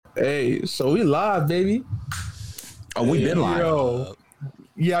Hey, so we live, baby. Oh, we've been live. Yo.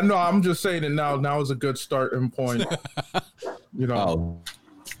 Yeah, no, I'm just saying it now. Now is a good starting point. Oh,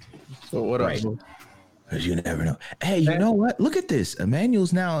 So whatever. right. You never know. Hey, you know what? Look at this.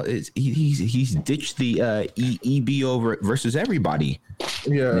 Emmanuel's now he's ditched the EB over versus everybody.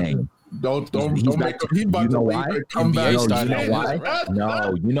 Yeah. Name. Don't He's make him. He's about to leave and come back. No, you know why?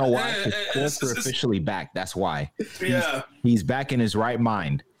 No, you know why? His sports are officially back. That's why. He's back in his right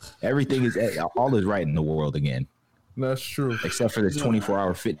mind. Everything is all is right in the world again. That's true. Except for this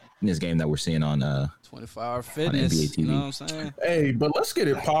 24-hour fitness game that we're seeing on 24-hour fitness. NBA TV. You know what I'm saying? Hey, but let's get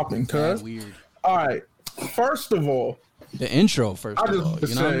it popping, cuz. Weird. All right. First of all, the intro first of all. You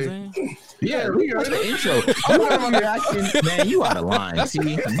know what I'm saying? Yeah, we got the intro. Man, you out of line.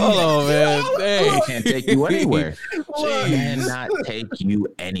 See? Hold on, man. Dang. I can't take you anywhere. Cannot take you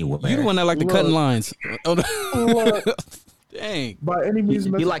anywhere. You the one that like to cut in lines. Dang. By any means,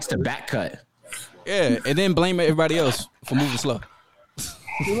 he likes to back cut. Yeah, and then blame everybody else for moving slow.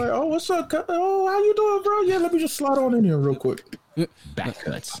 You're like, oh, what's up? Oh, how you doing, bro? Yeah, let me just slide on in here real quick. Back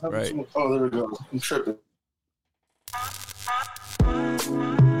cuts. Right. Oh, there we go. I'm tripping.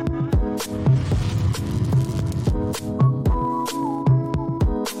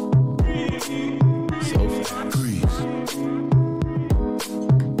 So fast.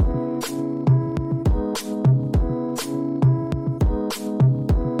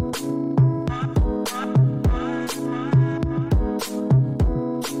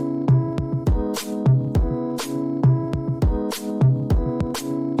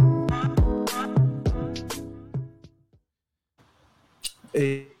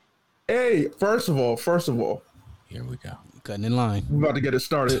 Hey, first of all, Here we go. Cutting in line. we're about to get it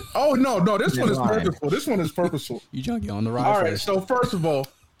started. Oh no, this one is purposeful. This one is purposeful. You junkie on the ride. All right, first. so first of all,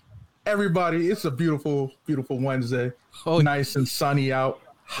 everybody, it's a beautiful, beautiful Wednesday. Oh, Nice and sunny out.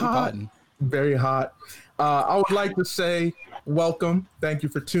 Hot, cotton. very hot. I would like to say welcome. Thank you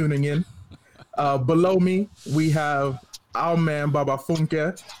for tuning in. Below me, we have our man Baba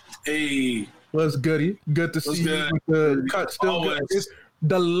Funke. Hey, What's goody? Good to see you. The cut still good.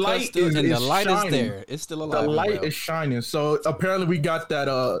 The light is and the light shining. is there. It's still alive. The and light well. is shining. So apparently we got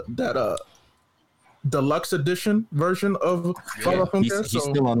that deluxe edition version of Baba Funke. He's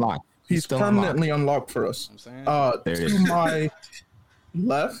still unlocked. He's still permanently unlocked for us. I'm saying. There it To is. my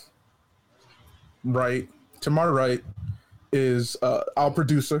left, right, to my right is our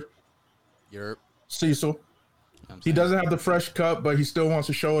producer, Europe. Cecil. He doesn't have the fresh cut, but he still wants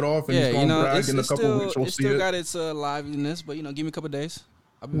to show it off, and Yeah, he's you going to know, brag it's in a couple still, weeks. We'll it's see still it. got its liveliness, but give me a couple days.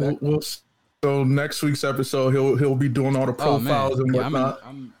 I'll be back. So next week's episode, he'll be doing all the Oh man, profiles and yeah, whatnot.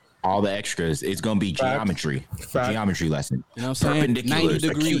 I'm All the extras. It's gonna be geometry. Fact. Geometry lesson. you know what I'm saying? 90 Perpendiculars,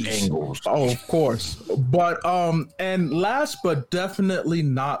 acute degrees. angles. Oh, of course. But and last but definitely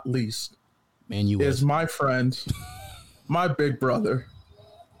not least Man, you is was. my friend, my big brother,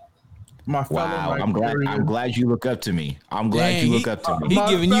 my fellow Wow, Nigerian. I'm glad you look up to me. I'm glad Dang, you look up to me. He My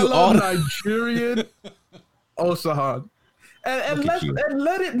giving you fellow all the- Nigerian Osahan. And Look at you.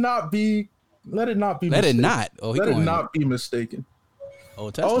 let it not be Let it mistaken. not. Oh, he Let it going not be mistaken.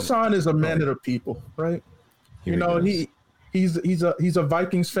 Old Testament. Osahan is a man of the people, right? Here You know, it goes. he's a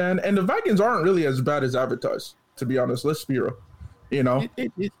Vikings fan, and the Vikings aren't really as bad as advertised, to be honest. Let's be real. You know,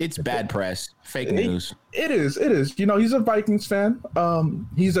 It's bad press, fake news. it is. You know, he's a Vikings fan.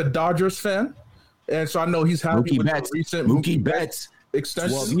 He's a Dodgers fan, and so I know he's happy Mookie with Betts. the recent Mookie Betts. 12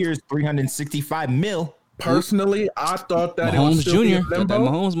 extension. years, 365 mil. Personally, I thought that it Mahomes was still be Jr. in Got that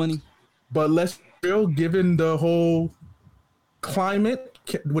limbo. Mahomes money. But let's still, given the whole climate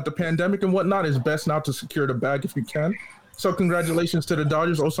with the pandemic and whatnot, it's best now to secure the bag if you can. So congratulations to the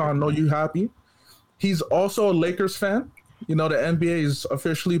Dodgers. Also, I know you happy. He's also a Lakers fan. You know, the NBA is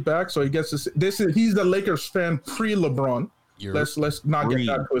officially back, so he gets to he's the Lakers fan pre-LeBron. Let's not get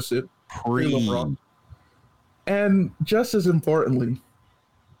that twisted. Pre-LeBron. And just as importantly,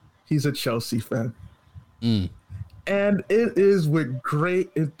 he's a Chelsea fan. And it is with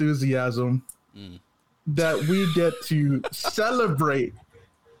great enthusiasm that we get to celebrate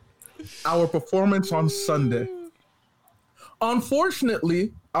our performance on Sunday.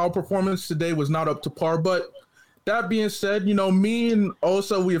 Unfortunately, our performance today was not up to par, but that being said, you know, me and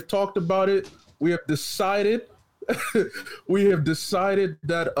Osa, we have talked about it. We have decided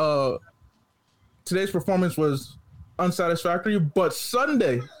that today's performance was unsatisfactory, but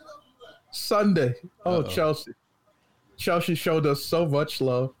Sunday, Chelsea showed us so much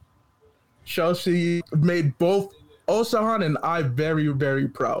love. Chelsea made both Osahan and I very, very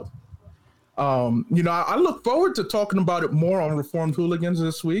proud. You know, I look forward to talking about it more on Reformed Hooligans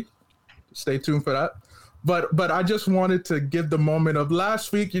this week. Stay tuned for that. But I just wanted to give the moment of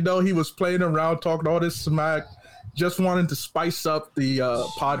last week. You know, he was playing around, talking all this smack, just wanted to spice up the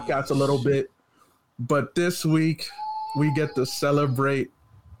podcast a little bit. But this week, we get to celebrate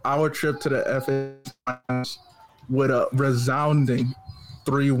our trip to the FA Finals with a resounding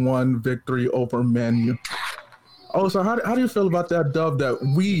 3-1 victory over Man U. Oh, so how do you feel about that, Dub? That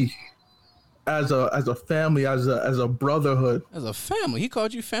we, as a family, as a brotherhood, as a family, he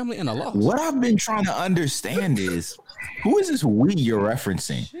called you family in a loss. What I've been trying to understand is who is this we you're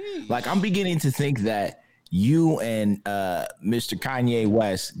referencing? Jeez. Like, I'm beginning to think that you and Mr. Kanye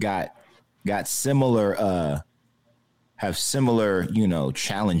West got similar have similar,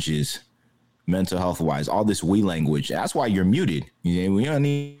 challenges mental health wise. All this we language. That's why you're muted. We don't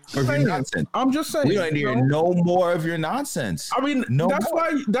need your nonsense. I'm just saying. We don't need no more of your nonsense. I mean,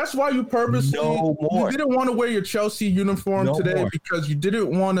 that's why you purposely you didn't want to wear your Chelsea uniform today because you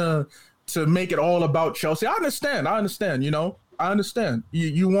didn't want to make it all about Chelsea. I understand. I understand.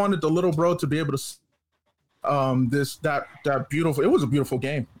 You wanted the little bro to be able to that beautiful. It was a beautiful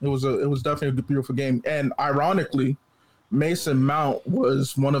game. It was definitely a beautiful game. And ironically, Mason Mount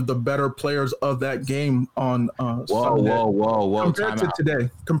was one of the better players of that game on Sunday. Whoa.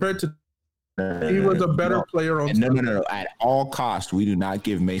 Compared to he was a better player on Sunday. No. At all costs, we do not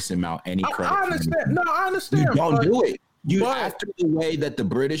give Mason Mount any credit. I understand. No, I understand. You don't do it. After the way that the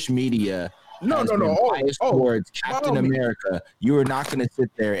British media biased towards Captain America, you are not going to sit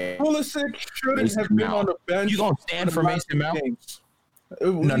there and Pulisic shouldn't have been on the bench. You going to stand for Mason Mount?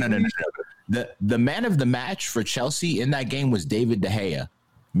 No. The man of the match for Chelsea in that game was David De Gea,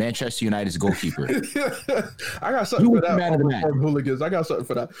 Manchester United's goalkeeper. I got something for that. Hooligans. I got something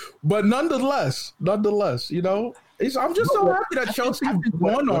for that. But nonetheless, I'm just so happy that Chelsea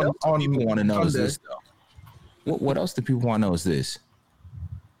won on people want to know Sunday. Is this though? What else do people want to know is this?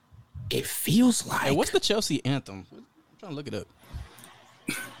 It feels like. Hey, what's the Chelsea anthem? I'm trying to look it up.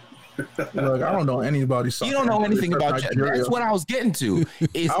 Look, I don't know anybody. You don't know anything about Nigeria. That's what I was getting to.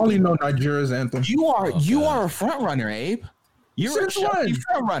 I only know Nigeria's anthem. You are a front runner, Abe. You're a front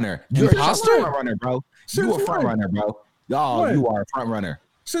runner. You're a front runner, bro. You a front runner, bro. Oh, you are a front runner.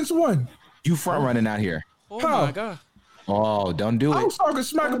 Since when? You front running out here. Oh my God. Oh, don't do it. I was talking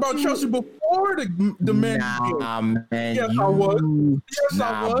smack about Chelsea before the man. Nah, man. Yes, I was.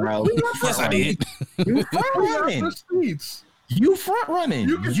 I was. Bro. Yes, I did. You front running. You front running.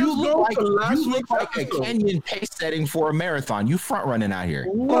 You look like a Kenyan pace setting for a marathon. You front running out here.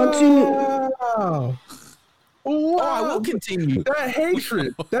 Wow. Oh, I will continue. That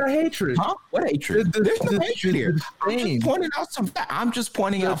hatred. Huh? What hatred? There's no hatred here. I'm just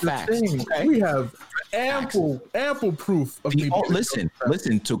pointing out facts. Okay? We have ample proof of people. Listen.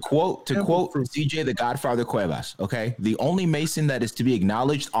 To quote CJ the Godfather Cuevas. Okay, the only Mason that is to be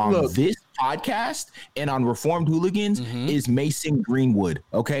acknowledged on this podcast and on Reformed Hooligans is Mason Greenwood.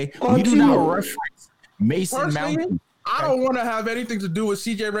 Okay, we do not reference Mason Mount. I don't want to have anything to do with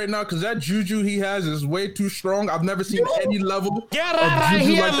CJ right now because that juju he has is way too strong. I've never seen any level of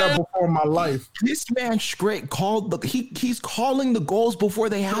juju like that before in my life. This man straight called he's calling the goals before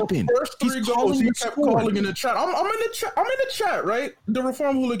they happen. The first three goals he kept calling in the chat. I'm in the chat, right? The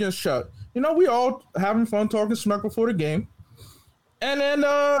Reform Hooligans chat. We all having fun talking smack before the game. And then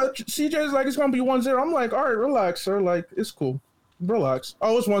CJ's like, it's gonna be 1-0. I'm like, all right, relax, sir. Like, it's cool. Relax.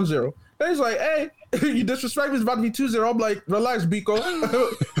 Oh, it's 1-0. Then he's like, hey, you disrespect me, it's about to be 2-0. I'm like, relax, Biko.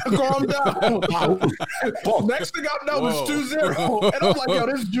 Calm down. Next thing I know is 2-0. And I'm like, yo,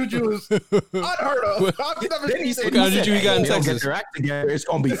 this juju is unheard of. I've never seen this. What kind of juju you got in Texas? It's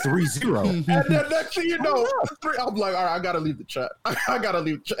going to be 3-0. And then next thing you know, I'm like, all right, I got to leave the chat.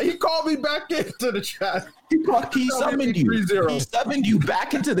 He called me back into the chat. He summoned you. 3-0. He summoned you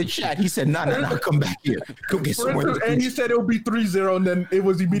back into the chat. He said, no, come back here. Go get somewhere. And he said it would be 3-0, and then it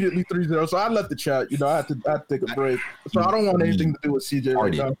was immediately 3-0. So I left the chat. I had to take a break. So I don't want anything to do with CJ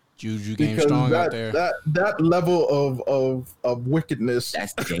right now. Juju game strong out there. That level of wickedness,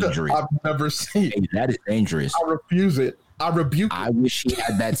 that's dangerous. I've never seen. Hey, that is dangerous. I refuse it. I rebuke it. I wish he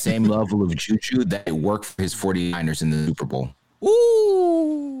had that same level of juju that it worked for his 49ers in the Super Bowl.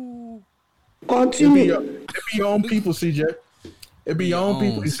 Ooh. It be your own people, CJ. It be your own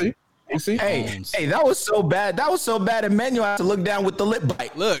people. You see? Hey, that was so bad. Emmanuel had to look down with the lip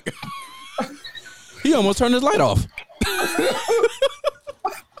bite. Look. He almost turned his light off.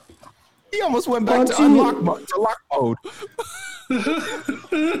 He almost went back to lock mode.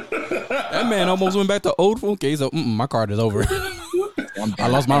 That man almost went back to old phone case. So, my card is over. I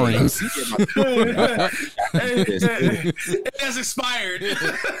lost my rings. It has expired.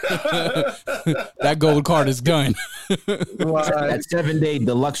 That gold card is done. That 7-day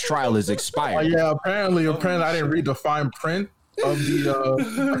deluxe trial is expired. Yeah, apparently I didn't read the fine print of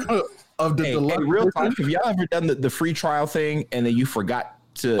the deluxe. Hey, real time. Have y'all ever done the free trial thing and then you forgot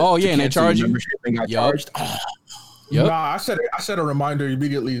to? Oh yeah, and they charge you. And got charged. Oh. Yep. Nah, I set a reminder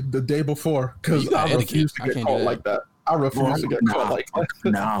immediately the day before because I refuse to get caught like that. I refuse to get caught like that.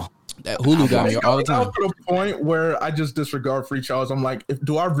 No. That Hulu got me all the time. To the point where I just disregard free trials. I'm like,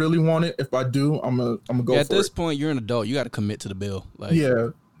 do I really want it? If I do, I'm gonna go. At for this it. point, you're an adult. You got to commit to the bill. Like, Yeah,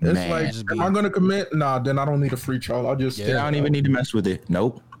 it's Man. like, am I gonna commit? Nah, then I don't need a free trial. I'll just. I don't even need to mess with it.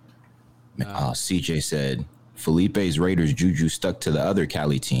 Nope. CJ said Felipe's Raiders juju stuck to the other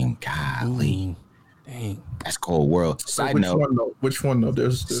Cali team. Golly. Dang. That's cold world. Side note. Which one though?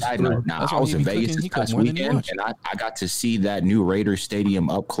 There's Side note. Now I was in Vegas this past weekend, and I got to see that new Raiders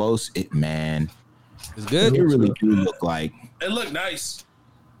stadium up close. It's good. It really do look like. It looked nice.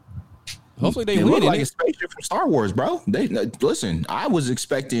 Hopefully they It win. looked like a spaceship from Star Wars, bro. Listen. I was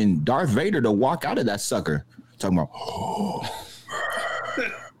expecting Darth Vader to walk out of that sucker. Talking about.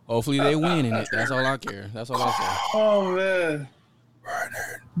 Hopefully they win in it. That's all I care. That's all I say. Oh man.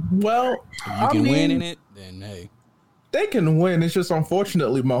 Well, If you can win in it, then hey. They can win. It's just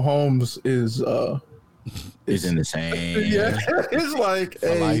unfortunately Mahomes is in the same. Yeah, it's like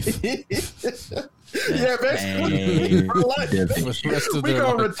yeah, basically. We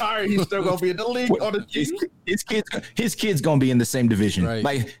gonna retire. He's still gonna be in the league on the team. His kid's gonna be in the same division. Right.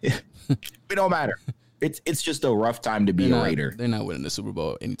 Like it don't matter. It's just a rough time to be a Raider. They're not winning the Super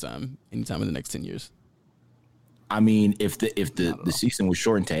Bowl anytime in the next 10 years. I mean, if the season was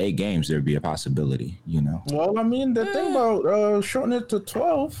shortened to 8 games, there'd be a possibility, you know. Well, I mean, the thing about shortening it to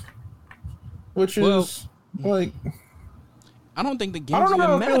 12, which is like, I don't think the games I don't know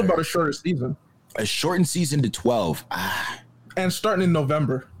how I matter. feel about a shorter season. A shortened season to 12. And starting in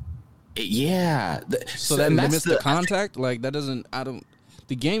November. Yeah. So that limits the contact? Like, that doesn't,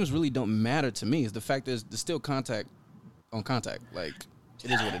 the games really don't matter to me. It's the fact that there's still contact on contact. Like,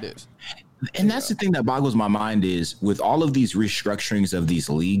 it is what it is. And that's the thing that boggles my mind is with all of these restructurings of these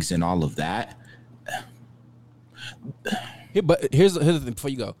leagues and all of that. But here's the thing before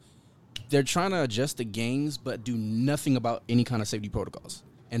you go. They're trying to adjust the games, but do nothing about any kind of safety protocols.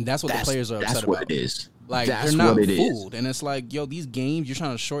 And that's what the players are upset about. That's what it is. Like, that's they're not what it fooled. Is. And it's like, yo, these games, you're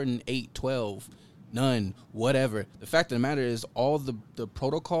trying to shorten 8, 12, none, whatever. The fact of the matter is all the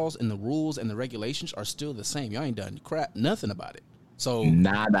protocols and the rules and the regulations are still the same. Y'all ain't done nothing about it. So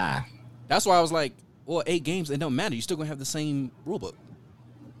nada. That's why I was like, well, 8 games, it don't matter. You're still going to have the same rule book.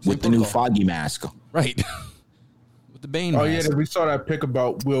 With the new foggy mask. Right. With the Bane mask. Yeah, we saw that pic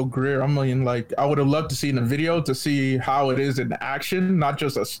about Will Greer. I mean, like, I would have loved to see in the video to see how it is in action, not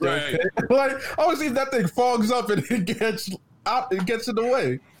just a still pic. Like, obviously, if that thing fogs up and it gets out, it gets in the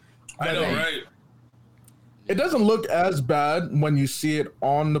way. I know, right? It doesn't look as bad when you see it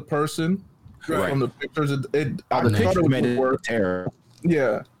on the person. Right. From the pictures, I thought it would work terrible.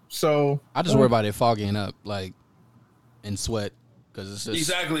 Yeah. So I just worry about it fogging up, like, and sweat, because it's just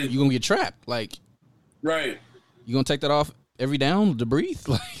exactly you're gonna get trapped. Like, right? You gonna take that off every down to breathe?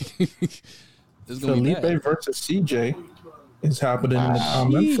 Like, it's gonna Felipe be bad. versus CJ is happening in the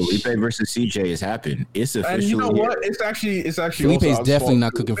comments. Felipe versus CJ is happening. It's officially. And you know what? It's actually. Felipe is definitely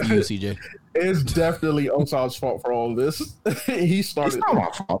not cooking for you, CJ. It's definitely Osad's fault for all this. He started. It's not my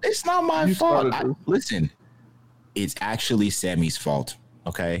fault. It's not my fault. Listen, it's actually Sammy's fault.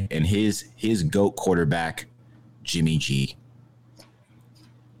 Okay, and his GOAT quarterback, Jimmy G.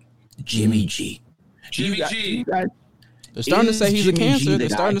 Jimmy G. They're starting to say he's a cancer. They're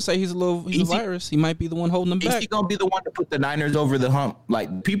starting to say he's a virus. He might be the one holding them back. Is he gonna be the one to put the Niners over the hump?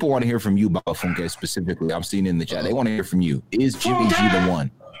 Like, people want to hear from you, Funke, specifically. I've seen in the chat. They want to hear from you. Is Jimmy G the one?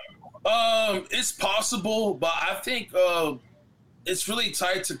 It's possible, but I think it's really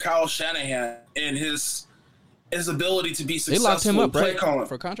tied to Kyle Shanahan and his ability to be successful. They locked him up, right? Calling.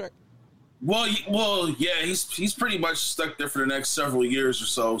 For a contract? Well, yeah, he's pretty much stuck there for the next several years or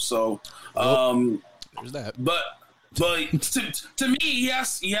so. So, there's that. But to me, he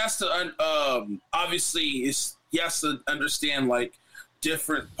has to obviously he has to understand like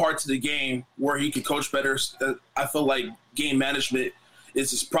different parts of the game where he can coach better. I feel like game management is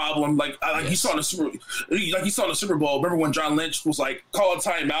his problem. He saw in the Super Bowl. Remember when John Lynch was like, call a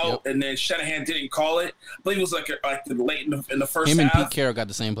timeout, and then Shanahan didn't call it. But he was like late in the first half. Him and Pete Carroll got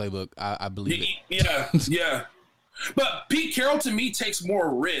the same playbook. I believe it. Yeah. But Pete Carroll to me takes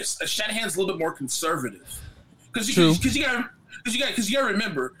more risks. Shanahan's a little bit more conservative. Because you got to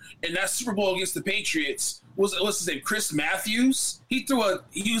remember in that Super Bowl against the Patriots, what's his name? Chris Matthews. He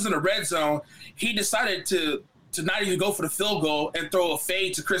was in a red zone. He decided to not even go for the field goal and throw a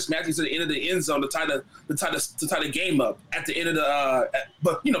fade to Chris Matthews at the end of the end zone to tie the game up at the end of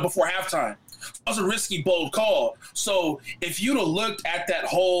before halftime. That was a risky, bold call. So if you'd have looked at that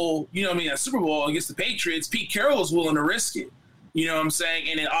whole, that Super Bowl against the Patriots, Pete Carroll was willing to risk it. You know what I'm saying?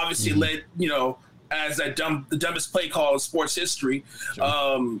 And it obviously led, as the dumbest play call in sports history.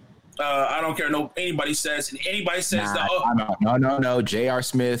 Sure. I don't care. Anybody says that. No. J.R.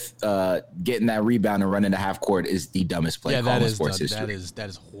 Smith getting that rebound and running the half court is the dumbest play call in sports history. That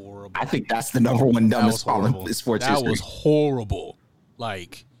is horrible. I think that's the number one dumbest call in sports history. That was horrible.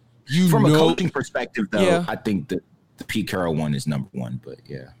 Like, from a coaching perspective, though, I think that the Pete Carroll one is number one. But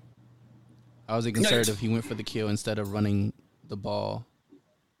yeah, I was concerned if he went for the kill instead of running the ball.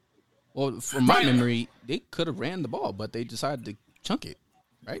 Well, from my memory, they could have ran the ball, but they decided to chunk it.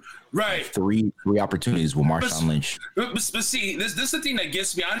 Right. Three opportunities with Marshawn Lynch. But see, this is the thing that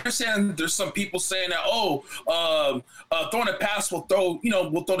gets me. I understand there's some people saying that throwing a pass will throw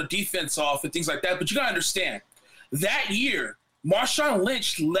the defense off and things like that. But you gotta understand that year, Marshawn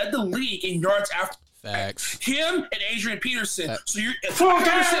Lynch led the league in yards after. Facts. Him and Adrian Peterson. Facts. So I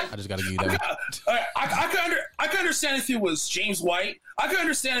just gotta give you that. I can understand if it was James White. I can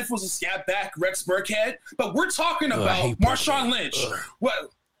understand if it was a scat back Rex Burkhead. But we're talking about Marshawn Lynch.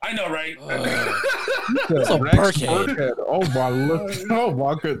 Well, I know, right? It's a Burkhead. Oh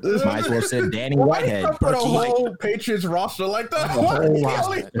my goodness! Might as well said Danny Whitehead. For the whole Patriots roster like that.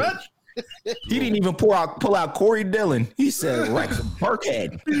 He didn't even pull out Corey Dillon. He said Rex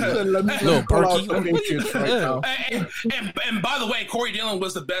Burkhead. Let me pull out the Patriots right now. And by the way, Corey Dillon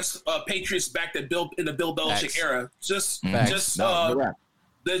was the best Patriots back that built in the Bill Belichick era. Just leave it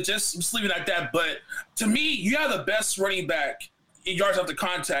at that. But to me, you have the best running back in yards after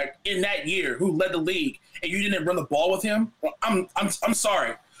contact in that year who led the league, and you didn't run the ball with him. Well, I'm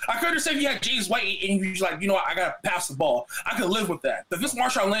sorry. I could understand if you had James White and you're like, what, I got to pass the ball. I could live with that. But if it's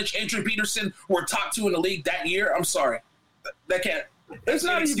Marshawn Lynch, Adrian Peterson were top two in the league that year, I'm sorry. That can't. It's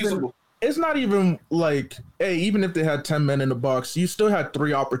not inexcusable. It's not even like, hey, even if they had 10 men in the box, you still had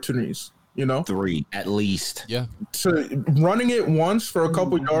 3 opportunities, 3 at least. Yeah. So running it once for a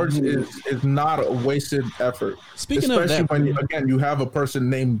couple yards is not a wasted effort. Speaking especially of that, when you have a person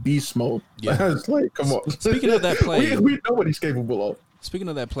named Beast Mode. Yeah. It's like, come on. Speaking of that play, we know what he's capable of. Speaking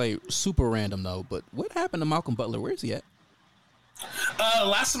of that play, super random though, but what happened to Malcolm Butler? Where is he at?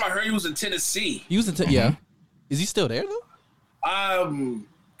 Last time I heard he was in Tennessee. He was in yeah. Is he still there though?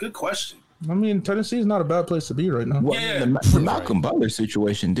 Good question. I mean, Tennessee is not a bad place to be right now. Well, Yeah. the Malcolm Butler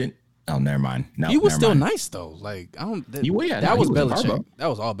situation didn't. Oh, never mind. No, he was still nice though. Like I don't. That was Belichick. That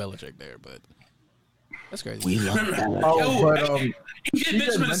was all Belichick there, but that's crazy. We love Belichick. He did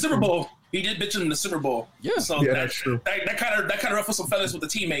bitch him in the Super Bowl. He did bitch him in the Super Bowl. Yeah. So that's true. That kind of ruffled some feathers with the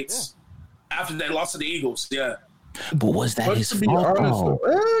teammates after they lost to the Eagles. Yeah. But was that his to fault? Be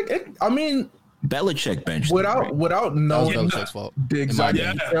honest, I mean, Belichick benched without knowing Belichick's fault. the exact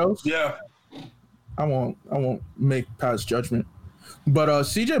details. Yeah. I won't make past judgment. But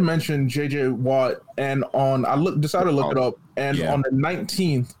CJ mentioned JJ Watt, and decided to look it up, and on the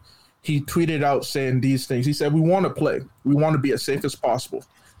 19th, he tweeted out saying these things. He said, "We want to play. We want to be as safe as possible.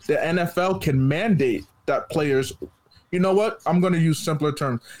 The NFL can mandate that players." You know what? I'm going to use simpler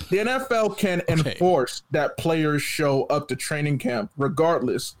terms. The NFL can enforce that players show up to training camp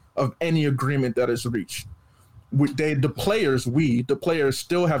regardless of any agreement that is reached. The players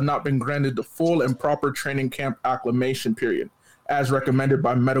still have not been granted the full and proper training camp acclimation period as recommended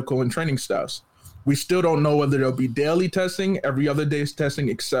by medical and training staffs. We still don't know whether there'll be daily testing, every other day's testing,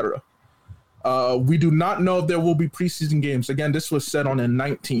 etc. We do not know if there will be preseason games. Again, this was said on the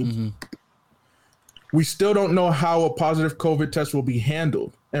 19th. Mm-hmm. We still don't know how a positive COVID test will be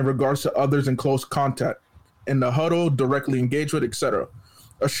handled in regards to others in close contact, in the huddle, directly engaged with, etc.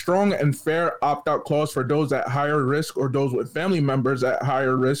 A strong and fair opt-out clause for those at higher risk or those with family members at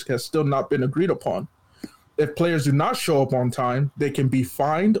higher risk has still not been agreed upon. If players do not show up on time, they can be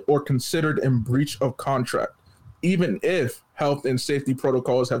fined or considered in breach of contract, even if health and safety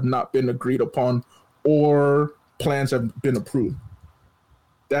protocols have not been agreed upon or plans have been approved.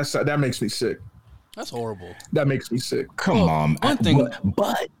 That makes me sick. That's horrible. That makes me sick. Come on. One thing,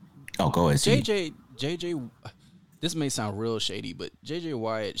 but go ahead. JJ, this may sound real shady, but JJ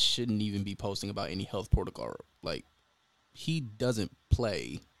Wyatt shouldn't even be posting about any health protocol. Like, he doesn't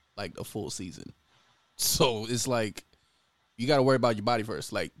play like a full season. So it's like, you got to worry about your body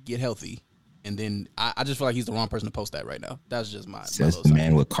first. Like, get healthy. And then I just feel like he's the wrong person to post that right now. That's just my Says little the side.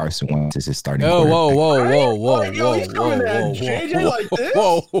 man with Carson Wentz as his starting Oh, quarterback. whoa. He's coming at JJ like this?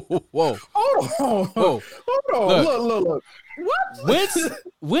 Whoa. Hold on. Look. What?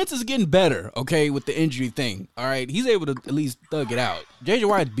 Wentz is getting better, okay, with the injury thing. All right, he's able to at least thug it out. JJ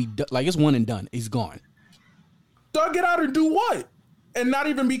Watt like it's one and done. He's gone. Thug it out and do what? And not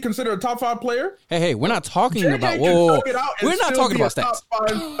even be considered a top 5 player? Hey, we're not talking JJ about. can Whoa. thug it out and We're not still talking be a about stats.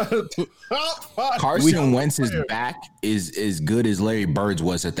 Top 5 Carson Wentz's player. back is as good as Larry Bird's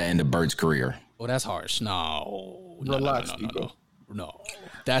was at the end of Bird's career. Oh, that's harsh. No. Relax, No.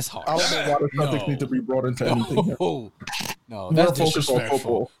 That's harsh. I don't know why the subject need to be brought into anything here. Oh, no, More that's focus on disrespectful.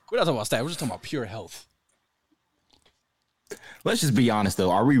 football. We're not talking about stats. We're just talking about pure health. Let's just be honest, though.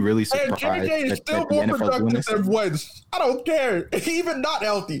 Are we really And surprised JJ is that still the more NFL doing productive this? than Wentz. I don't care. Even not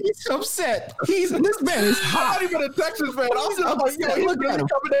healthy. He's upset. This man is I'm hot. not even a Texas fan. I'm just like, yo, he's Look at really him.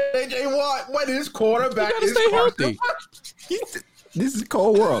 coming at AJ Watt when his quarterback You gotta is stay Carson healthy. This is a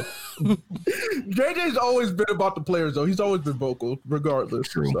cold world. JJ's always been about the players, though. He's always been vocal, regardless.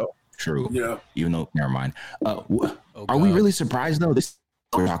 True. So. True. Yeah. Even though, never mind. Are God. we really surprised, though? This is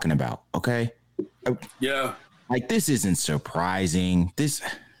what we're talking about, okay? Yeah. Like, this isn't surprising. It's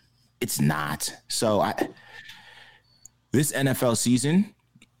not. So, this NFL season,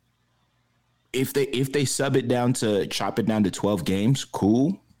 if they chop it down to 12 games,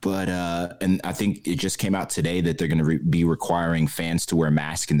 cool. But and I think it just came out today that they're going to be requiring fans to wear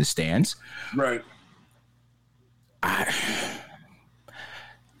masks in the stands. Right.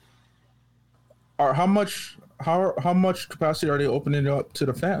 How much capacity are they opening up to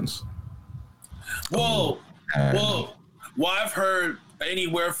the fans? Well, I've heard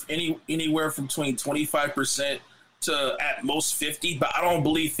anywhere from between 25% to at most 50, but I don't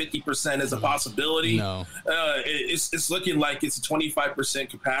believe 50% is a possibility. No. It's looking like it's a 25%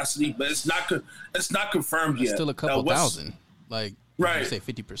 capacity, but it's not confirmed It's yet. still a couple thousand. Like, Right. you say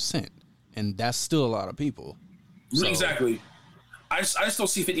 50%. And that's still a lot of people. So, Exactly. I still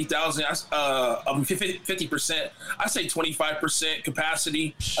see 50,000. 50%. I say 25%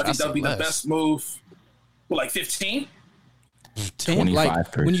 capacity. I think that would be the best move. Well, like 15. 10, like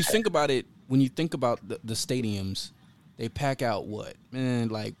 25%. when you think about it, when you think about the stadiums, they pack out what, man,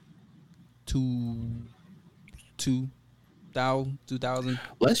 like 2,000.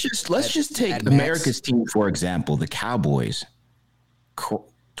 Let's just take at America's max. team for example, the Cowboys.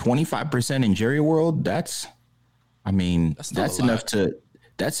 25% in Jerry World. That's enough to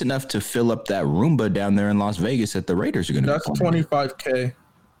fill up that Roomba down there in Las Vegas that the Raiders are going to. That's 25K.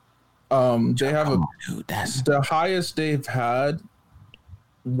 They have the highest they've had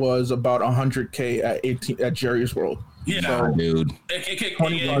was about 100K at Jerry's World. Yeah, So, dude.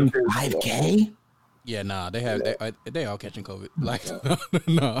 5K. Yeah, nah, they all catching COVID. Like,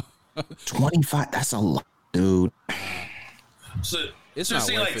 no. 25. That's a lot, dude. So It's so not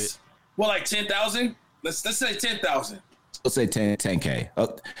say worth like it. like 10,000. Let's say 10,000. Let's say 10K.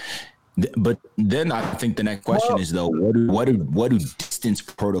 But then I think the next question is though, what do distance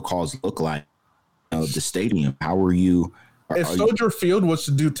protocols look like? The stadium. How are you? if Soldier Field was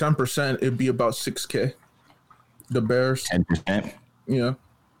to do 10%, it'd be about 6K. The Bears, 10%? yeah,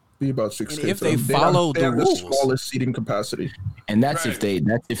 be about 6K. And if they follow the have the rules. smallest seating capacity. And that's Right.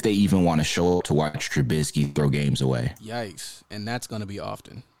 if they even want to show up to watch Trubisky throw games away. Yikes. And that's going to be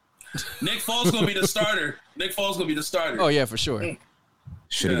often. Nick Foles gonna be the starter. Oh, yeah, for sure.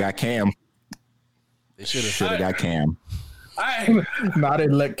 Should have got Cam. They should have. Should have got Cam. Now they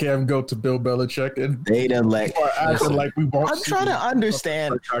let Cam go to Bill Belichick and They'd elect. are acting like we won't. I'm trying to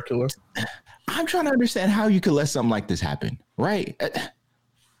understand. Spectacular. I'm trying to understand how you could let something like this happen, right?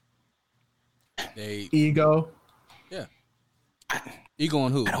 Ego. Yeah. Ego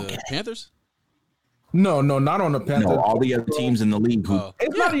on who? The Panthers? No, not on the Panthers. No, all the other teams in the league who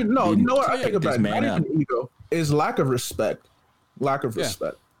It's not even. No, you know what? I Yeah, take it this back. man Not even ego. It's lack of respect. Lack of Yeah.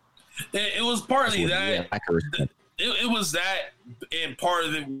 respect. It was partly that. Yeah, lack of respect. It was that, and part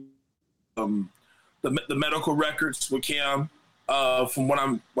of the medical records with Cam, from what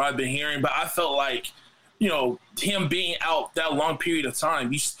I've been hearing. But I felt like, him being out that long period of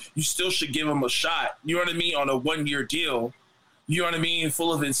time, you still should give him a shot. You know what I mean? On a 1-year deal, you know what I mean,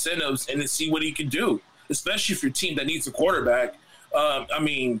 full of incentives, and to see what he can do, especially for your team that needs a quarterback. I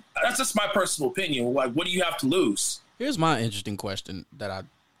mean, that's just my personal opinion. Like, what do you have to lose? Here's my interesting question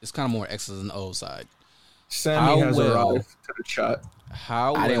it's kind of more X's and O's side. Sammy has arrived to the chat.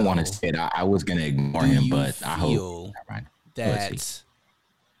 I didn't want to say it. I was going to ignore him, but I hope feel that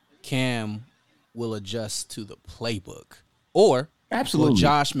Cam will adjust to the playbook, or absolutely will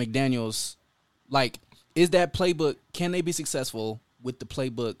Josh McDaniels, like, is that playbook? Can they be successful with the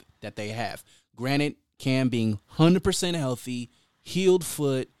playbook that they have. Granted, Cam being 100% healthy, healed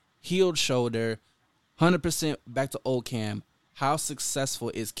foot, healed shoulder, 100% back to old Cam. How successful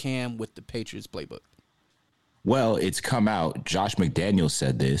is Cam with the Patriots playbook? Well, it's come out. Josh McDaniels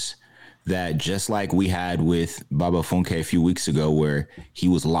said this, that just like we had with Baba Funke a few weeks ago where he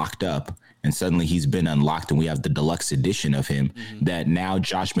was locked up and suddenly he's been unlocked and we have the deluxe edition of him, that now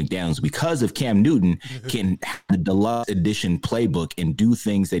Josh McDaniels, because of Cam Newton, can have the deluxe edition playbook and do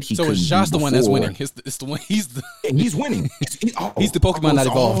things that he couldn't do before. So is Josh the one that's winning? It's the one he's winning. He's the Pokemon not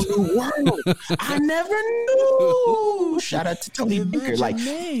evolved. I never knew. Shout out to Tony Baker. Like,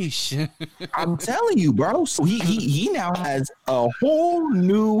 I'm telling you, bro. So he now has a whole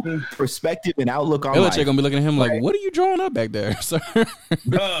new perspective and outlook on life. Belichick gonna be looking at him like, what are you drawing up back there, sir?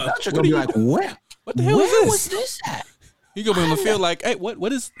 Belichick gonna be like, what the hell is this? Where was this at? He gonna be on the field like, hey, what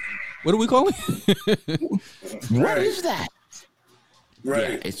are we calling? What is that?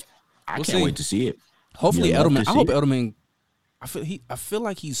 Right. Yeah, I can't wait to see it. Hopefully Edelman. I hope Edelman. I feel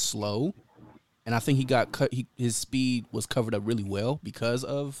like he's slow, and I think he got cut. His speed was covered up really well because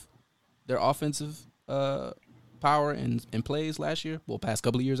of their offensive power and plays last year. Well, past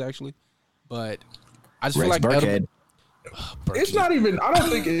couple of years actually, but I just feel like Edelman. It's not even. I don't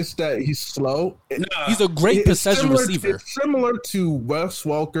think it's that he's slow. He's a great possession receiver. It's similar to Wes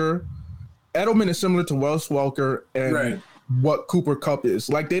Welker. Edelman is similar to Wes Welker and what Cooper Kupp is.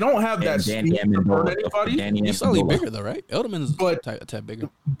 Like they don't have that speed to hurt anybody. He's slightly bigger though, right? Edelman's a tad bigger.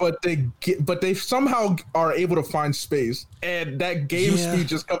 But they somehow are able to find space, and that game speed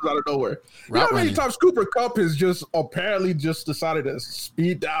just comes out of nowhere. You know how many times Cooper Kupp has just apparently just decided to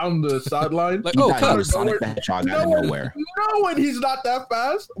speed down the sideline? Like, nowhere. Knowing he's not that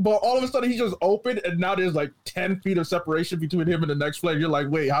fast, but all of a sudden he's just open, and now there's like 10 feet of separation between him and the next player. You're like,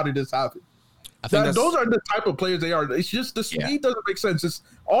 wait, how did this happen? I think those are the type of players they are. It's just the speed doesn't make sense. It's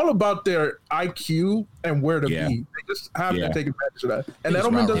all about their IQ and where to be. They just have to take advantage of that. And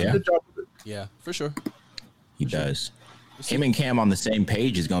Edelman does a good job with it. Yeah, for sure. He does. Him and Cam on the same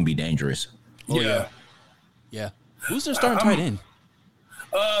page is going to be dangerous. Yeah. Who's their starting tight end?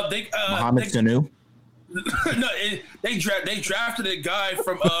 Mohamed Sanu. No, they drafted a guy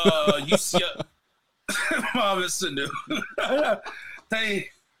from UCLA. Mohamed Sanu.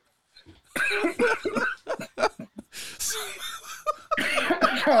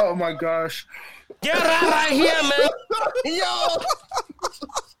 Oh my gosh! Get out of here, man!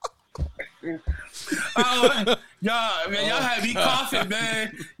 Y'all had me coughing,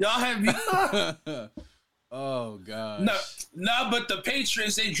 man. Y'all had me. Oh god! No, but the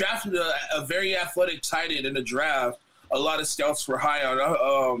Patriots, they drafted a very athletic tight end in the draft. A lot of scouts were high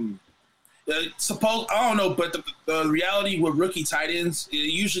on. I don't know, but the reality with rookie tight ends, it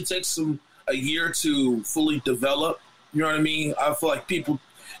usually takes them a year to fully develop. You know what I mean? I feel like people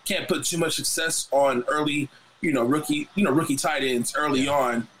can't put too much success on early, rookie tight ends early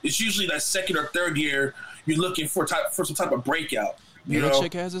on. It's usually that second or third year you're looking for some type of breakout.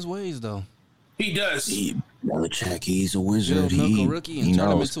 Belichick has his ways, though. He does. Belichick, he's a wizard. He's a rookie and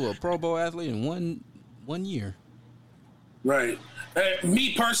turn him into a Pro Bowl athlete in one year. Right.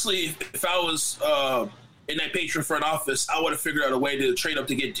 Me personally, if I was in that Patriot front office, I would have figured out a way to trade up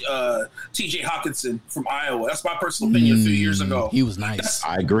to get T.J. Hawkinson from Iowa. That's my personal opinion. A few years ago, he was nice.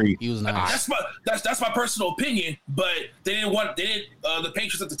 I agree. He was nice. That's my personal opinion. But they didn't want. The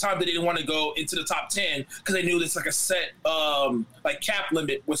Patriots at the time, they didn't want to go into the top 10 because they knew there's like a set cap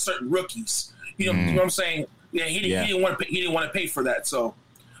limit with certain rookies. You know what I'm saying? Yeah, he didn't want to pay for that. So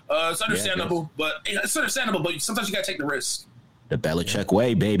it's understandable. But sometimes you gotta take the risk. The Belichick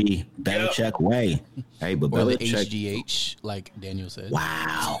way, baby. Belichick way. Hey, but or Belichick. The HGH, like Daniel said.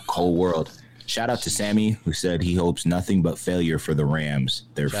 Wow, cold world. Shout out to Sammy, who said he hopes nothing but failure for the Rams.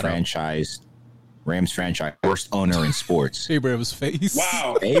 Their Rams franchise, worst owner in sports. Abraham's face.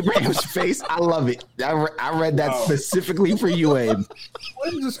 Wow. Abraham's face. I love it. I read that specifically for you, Abe.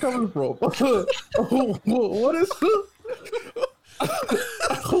 Where is this coming from? What is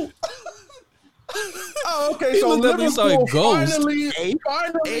Oh, okay. So Liverpool finally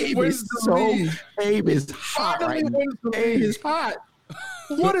wins the league. Abe is hot right now. Abe is hot.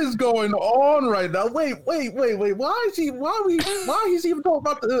 What is going on right now? Wait. Why is he even talking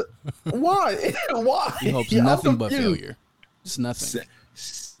about the why? Why? He hopes nothing but failure. It's nothing.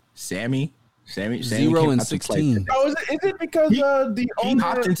 Sammy 0-16. Oh, is it because the owner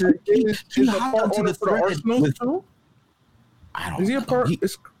hopped into the Arsenal too? I don't know. Is he a part?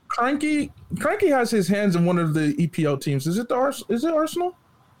 Is Cranky has his hands in one of the EPL teams. Is it Arsenal?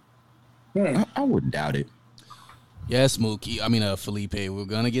 I wouldn't doubt it. Yes, Mookie. I mean, Felipe. We're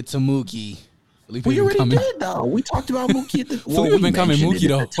gonna get to Mookie. Felipe We been already coming. did though. We talked about Mookie at the. Felipe we been coming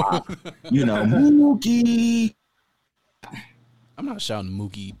mentioned it Mookie, at the though. top. You know, Mookie. I'm not shouting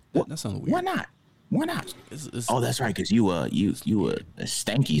Mookie. That sounds weird. Why not? Why not? It's- Oh, that's right, because you a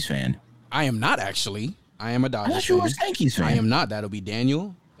Stankies fan. I am not actually. I am a I Dodgers thought you were a fan. Stankies fan. I am not. That'll be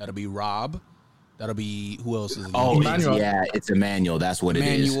Daniel. That'll be Rob. That'll be who else is? Oh, Emmanuel. it's Emmanuel. That's what it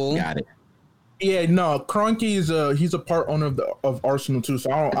Emmanuel. is. Got it. Yeah, no, Kroenke is he's a part owner of Arsenal too.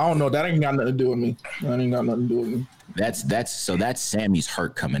 So I don't know. That ain't got nothing to do with me. That ain't got nothing to do with me. That's Sammy's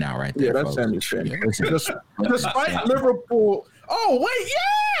hurt coming out right there. Yeah, that's folks. Sammy's fan. Listen, Despite Liverpool. Oh wait,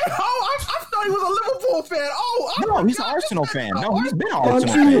 yeah. Oh, I thought he was a Liverpool fan. Oh, no, he's an Arsenal fan. No, he's been an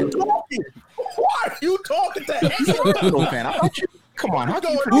Arsenal fan. Why are you talking to He's an Arsenal fan. I thought you. Come on, how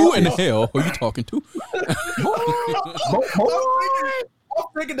can you Who in the hell are you talking to? I'm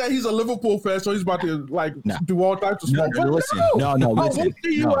thinking that he's a Liverpool fan, so he's about to do all types of No, stuff. listen. No, I listen. will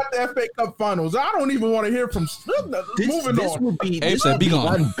see you at the FA Cup Finals. I don't even want to hear from. Moving This on. would be, Abe this said, would "Be be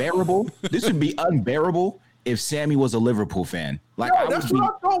gone." unbearable. This would be unbearable if Sammy was a Liverpool fan. Like No, that's what I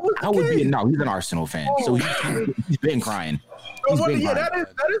thought was the I would be. case. No, he's an Arsenal fan, so he's been crying. He's been Yeah, crying.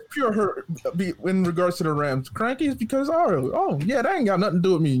 that is pure hurt in regards to the Rams. Cranky is because yeah, that ain't got nothing to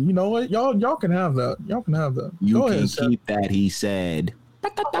do with me. You know what? Y'all can have that. Y'all can have that. You Go can ahead, Seth. keep that. He said.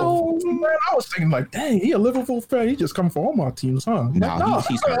 Oh, man, I was thinking like, dang, he a Liverpool fan. He just come for all my teams, huh? No,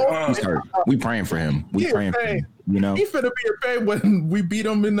 he's hurt. He's hurt. We praying for him. We Yeah, praying for him. You know. He finna be a fan when we beat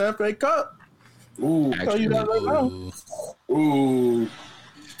him in the FA Cup. Ooh, Tell you that right now. ooh.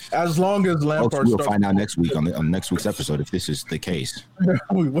 As long as Folks, Lampard we'll starts, find out next week on next week's episode if this is the case.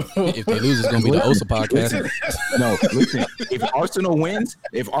 we will. If they lose, it's gonna be the Osa podcast. No, listen. If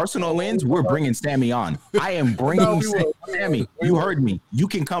Arsenal wins, we're bringing Sammy on. I am bringing No, we will. Sammy. You heard me. You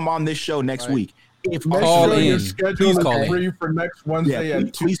can come on this show next week. If Make Call sure in. your schedule Please is call in. free for next Wednesday yeah,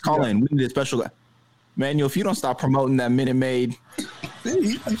 at 2 please call p.m. in. We need a special guy. Manuel, if you don't stop promoting that Minute Maid,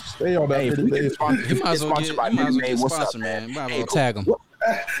 Stay on that. hey, if we get sponsored, You might as well get, what's up, sponsor, man. You might as well Hey, tag them.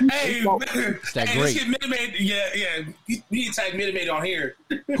 Hey, that hey, great. let's get Minute Maid. Yeah. You need to tag Minute Maid on here.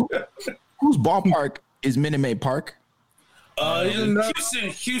 whose ballpark is Minute Maid Park?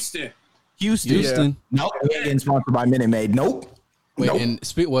 Houston. Houston. Nope, we ain't getting sponsored by Minute Maid. Nope. Wait, Nope. and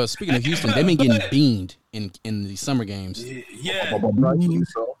speaking of Houston, they've been getting beamed in the summer games. Yeah. They've been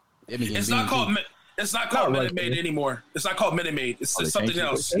getting It's not beamed. called. It's not called Not Minute Maid anymore. It's not called Minute Maid. It's something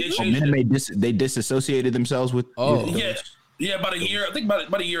else. Yeah, Oh, Minute Maid they disassociated themselves with Oh. yeah. About a year. I think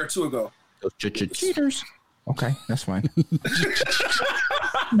about a year or two ago. those cheaters. Okay, that's fine.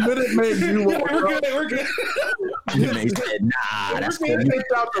 Minute Maid, you We're good. We're good. Minute Maid said, nah, that's cool. They take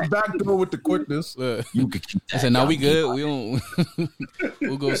out the back door with the quickness. Look, You could keep I that. said, "Now we Y'all good. We don't.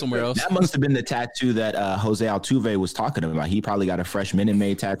 We'll go somewhere else." That must have been the tattoo that Jose Altuve was talking about. He probably got a fresh Minute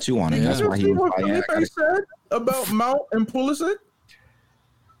Maid tattoo on him. Yeah. That's Did why you he see was what like, Felipe said about Mount and Pulisic?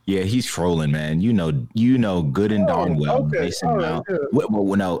 yeah, he's trolling, man. You know, good and darn well. okay. Mason All right, Mount. yeah.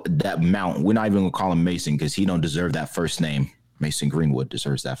 Well, no, that Mount. We're not even gonna call him Mason because he don't deserve that first name. Mason Greenwood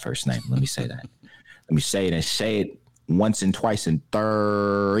deserves that first name. Let me say that. Let me say it and say it once and twice and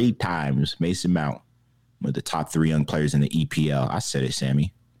 3 times. Mason Mount, one of the top 3 young players in the EPL. I said it,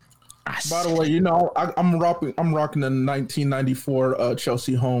 Sammy. By the way, I'm rocking the 1994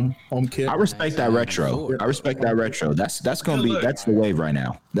 Chelsea home kit. I respect that retro. I respect that retro. That's the wave right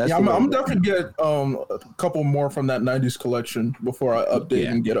now. That's I'm the wave. definitely get a couple more from that 90s collection before I update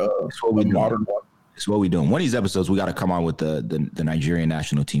and get a what we do. modern one. It's what we doing. One of these episodes, we got to come on with the Nigerian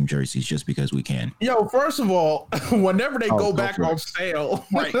national team jerseys just because we can. Yo, first of all, whenever they go back for it. on sale,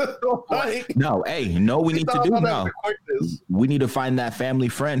 Right. like, No, hey, you know what we need to do all that now? quickness. We need to find that family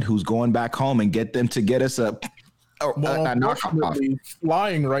friend who's going back home and get them to get us a Well, knockoff unfortunately,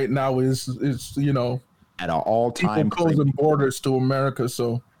 flying right now is at an people all-time. closing borders to America.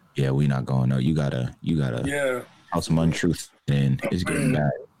 So Yeah, we not going. No, you gotta Yeah. have some untruth. And it's getting bad.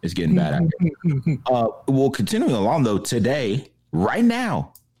 It's getting bad out here. Well, continuing along though, today, right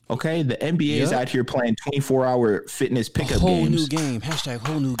now, okay, the NBA is Yep. out here playing 24-hour fitness pickup Whole games. new game. Hashtag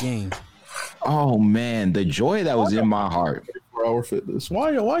whole new game. Oh man, the joy that was in my heart. 24-hour fitness.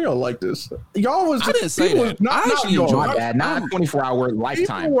 Why y'all like this? Y'all was. I didn't say people that. was Not, I not actually y'all. enjoyed My bad, not 24-hour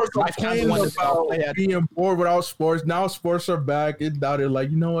lifetime. People were Lifetime complaining one to about play at. being bored without sports. Now sports are back. It's now they're like,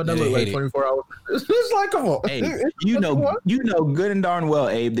 you know what? That Yeah, look they like hate 24 hours. It's like, come on. Hey, you know good and darn well,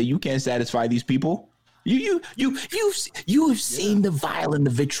 Abe, that you can't satisfy these people. You've seen the vile and the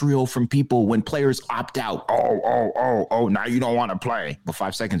vitriol from people when players opt out. Oh, now you don't want to play. But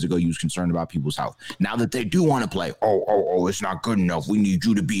 5 seconds ago, you was concerned about people's health. Now that they do want to play, it's not good enough. We need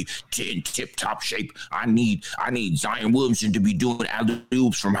you to be in tip-top shape. I need Zion Williamson to be doing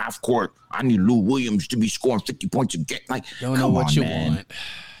alley-oops from half court. I need Lou Williams to be scoring 50 points a game. Like, don't know what you want.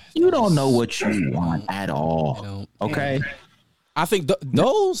 You don't know what you want at all. Okay? I think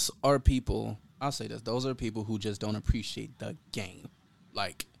those are people... I'll say this: those are people who just don't appreciate the game.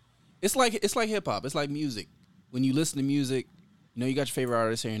 Like, it's like hip hop. It's like music. When you listen to music, you know you got your favorite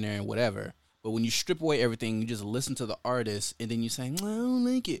artists here and there and whatever. But when you strip away everything, you just listen to the artist, and then you say, "Well, I don't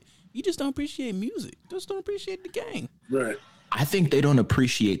like it." You just don't appreciate music. Just don't appreciate the game. Right. I think they don't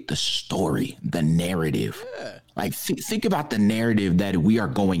appreciate the story, the narrative. Yeah. Like, think about the narrative that we are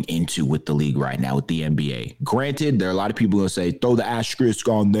going into with the league right now, with the NBA. Granted, there are a lot of people who say, throw the asterisk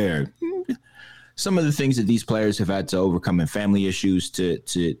on there. Some of the things that these players have had to overcome in family issues to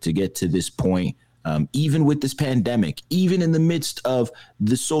get to this point, even with this pandemic, even in the midst of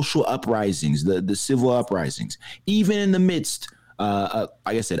the social uprisings, the civil uprisings, even in the midst, like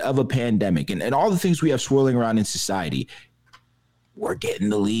I said, of a pandemic and all the things we have swirling around in society, we're getting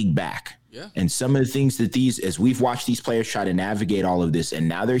the league back. Yeah. And some of the things that as we've watched these players try to navigate all of this, and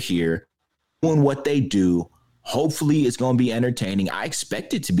now they're here doing what they do. Hopefully it's going to be entertaining. I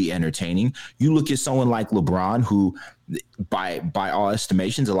expect it to be entertaining. You look at someone like LeBron, who by all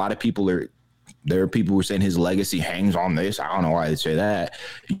estimations, a lot of people there are people who are saying his legacy hangs on this. I don't know why they say that.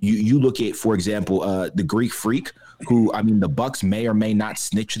 You look at, for example, the Greek Freak, who, I mean, the Bucks may or may not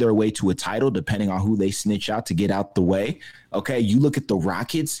snitch their way to a title, depending on who they snitch out to get out the way. Okay, you look at the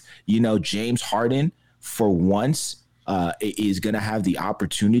Rockets, James Harden, for once, is going to have the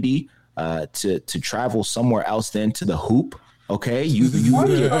opportunity to travel somewhere else than to the hoop. Okay, why are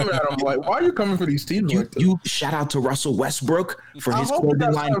you coming at him? Like, why are you coming for these teams? You shout out to Russell Westbrook for his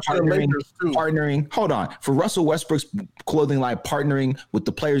clothing line partnering. Hold on, for Russell Westbrook's clothing line partnering with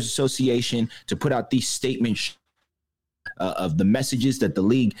the Players Association to put out these statements of the messages that the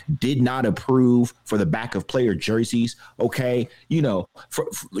league did not approve for the back of player jerseys. Okay, for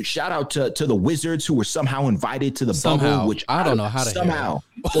shout out to the Wizards, who were somehow invited to the bubble, which I don't know how to somehow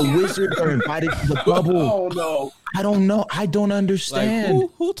the Wizards are invited to the bubble. Oh no, I don't know. I don't understand. Like,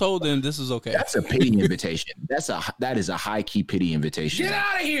 who told them this is okay? That's a pity invitation. That is a high key pity invitation. Get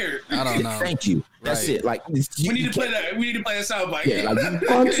out of here! I don't know. Thank you. That's it. Like, we need to play that. We need to play that soundbite. Yeah, oh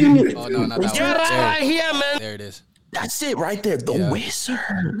no, not that Get one. out of here, man. There it is. That's it right there. The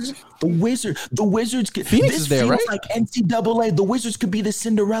Wizards. Phoenix is there, right? Like NCAA. The Wizards could be the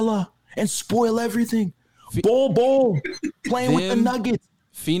Cinderella and spoil everything. Bol playing with the Nuggets.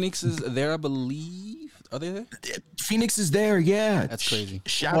 Phoenix is there, I believe. Are they there? Phoenix is there. Yeah, that's crazy.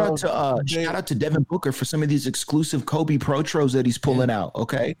 Shout out to Devin Booker for some of these exclusive Kobe Protros that he's pulling out.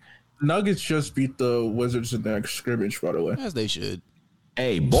 Okay, Nuggets just beat the Wizards in that scrimmage, by the way. As they should.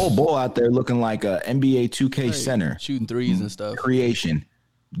 Hey, Bol out there looking like a NBA 2K center. Shooting threes and stuff. Creation.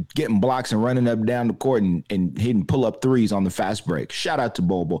 Getting blocks and running up down the court and hitting pull-up threes on the fast break. Shout out to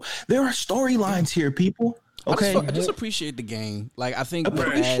Bol. There are storylines here, people. Okay. I just appreciate the game. Like, I think what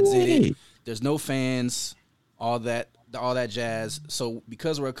adds in it, there's no fans, all that jazz. So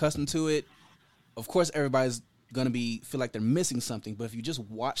because we're accustomed to it, of course everybody's gonna feel like they're missing something. But if you just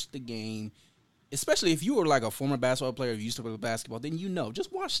watch the game, especially if you were like a former basketball player, if you used to play basketball, then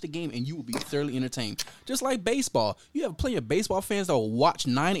just watch the game and you will be thoroughly entertained. Just like baseball. You have plenty of baseball fans that will watch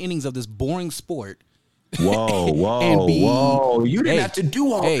 9 innings of this boring sport. Whoa. You didn't have to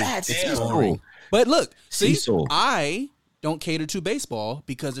do all that. Cecil. But look, Cecil. I don't cater to baseball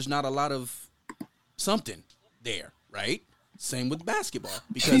because there's not a lot of something there, right? Same with basketball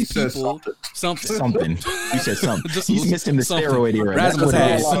because people something. You said something. He's missing the steroid era.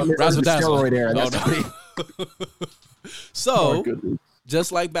 So,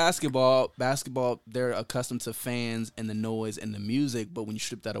 just like basketball, they're accustomed to fans and the noise and the music. But when you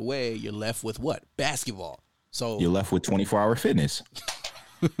strip that away, you're left with what? Basketball. So you're left with 24-hour fitness.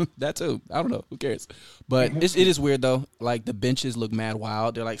 That too. I don't know. Who cares? But it is weird though. Like the benches look mad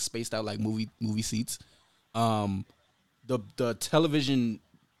wild. They're like spaced out like movie seats. The television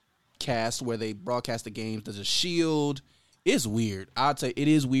cast where they broadcast the games, there's a shield. It's weird. I'd say it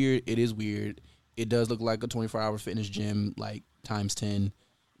is weird. It does look like a 24-hour fitness gym, like times 10.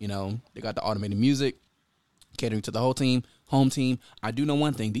 They got the automated music, catering to the whole team, home team. I do know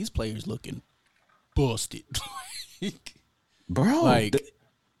one thing. These players looking busted. Bro.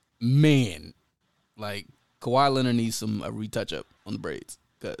 Man. Like, Kawhi Leonard needs a retouch up on the braids.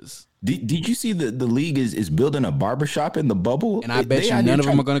 Because did you see the league is building a barbershop in the bubble? And I bet you none of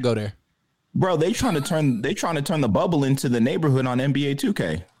them are going to go there. Bro, they trying to turn the bubble into the neighborhood on NBA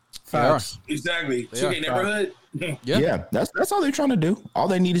 2K. Facts. Exactly. 2K neighborhood. Yeah, that's all they're trying to do. All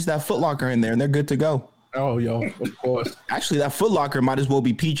they need is that Foot Locker in there, and they're good to go. Oh, yo, of course. Actually, that Foot Locker might as well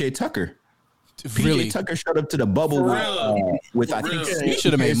be PJ Tucker. Really? PJ Tucker showed up to the bubble with I think He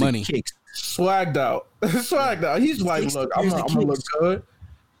should have made money. Kicks. Swagged out. Swagged out. He's like, look, I'm gonna look good.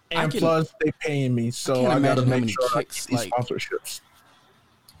 And plus, they paying me, so I gotta make sure I get these sponsorships.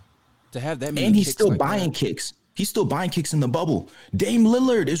 To have that many and he's kicks still like buying that. kicks. He's still buying kicks in the bubble. Dame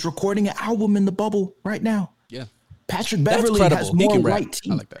Lillard is recording an album in the bubble right now. Yeah. Patrick That's Beverly credible. has He more can rap. white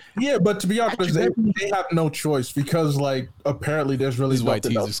tees. I like that. Yeah, but to be honest, they have no choice because, like, apparently there's really These white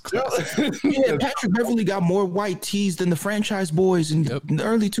nothing tees else. is classic. Yeah, Patrick Beverly got more white tees than the franchise boys in the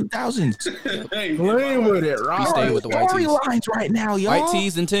early 2000s. Playing with it, right? Stay with the white tees. Storylines right now, y'all. White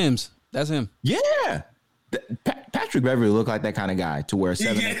tees and Tims. That's him. Yeah. Patrick Beverly looked like that kind of guy to wear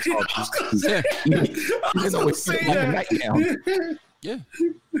 7 Yeah. Even though it's right now. Yeah.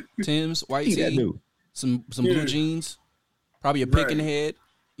 Tim's, white tee, some blue jeans, probably a pick in the head.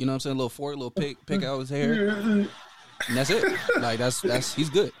 You know what I'm saying? A little fork, a little pick out his hair. And that's it. Like that's he's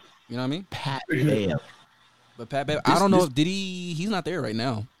good. You know what I mean? Pat Bev. But Pat Bev, I don't know if he's not there right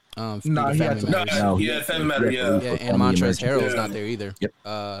now. No, he had family matter. Yeah, and Montrezl Harrell's not there either. Yep.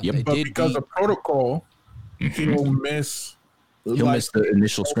 But because of protocol, he'll miss the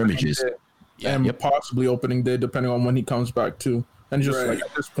initial scrimmages. And possibly opening day, depending on when he comes back too. And just like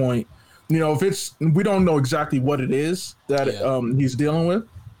at this point, you know, if we don't know exactly what it is that he's dealing with,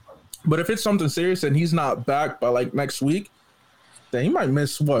 but if it's something serious and he's not back by like next week, then he might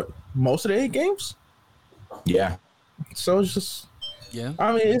miss most of the 8 games. Yeah. So it's just,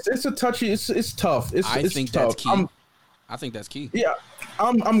 I mean, it's a touchy. It's tough. I think tough. that's key. I think that's key. Yeah,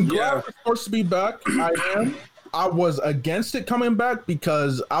 I'm glad we're supposed to be back. I am. I was against it coming back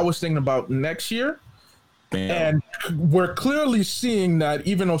because I was thinking about next year. And we're clearly seeing that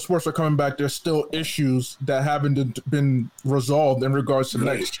even though sports are coming back, there's still issues that haven't been resolved in regards to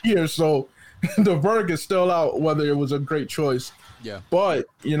next year. So the verdict is still out whether it was a great choice. Yeah. But,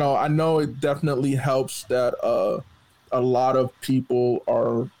 you know, I know it definitely helps that a lot of people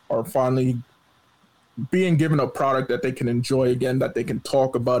are finally being given a product that they can enjoy again, that they can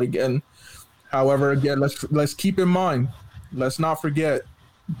talk about again. However, again, let's keep in mind, let's not forget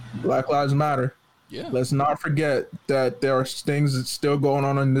Black Lives Matter. Yeah. Let's not forget that there are things that's still going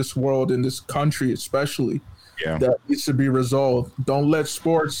on in this world, in this country especially, that needs to be resolved. Don't let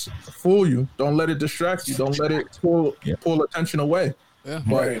sports fool you. Don't let it distract you. Don't let it pull attention away. Yeah,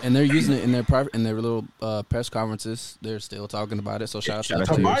 and they're using it in their little press conferences. They're still talking about it. So shout out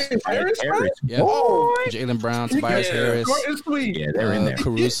to Tobias Harris. Yeah, Jaylen Brown, Tobias Harris. Yeah, they're in there.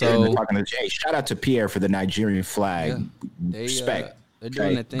 Caruso. Shout out to Pierre for the Nigerian flag. Respect. They're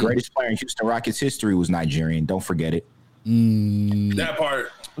doing that thing. Greatest player in Houston Rockets history was Nigerian. Don't forget it. That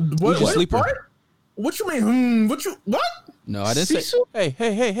part. What part? What you mean? What? No, I didn't say.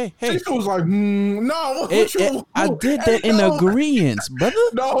 Hey. Cecil was like, no. I did that in agreement, brother.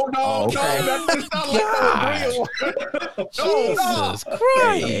 No. That did not like Jesus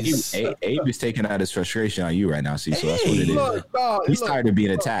Christ. Abe is taking out his frustration on you right now, Cecil. That's what it is. He's tired of being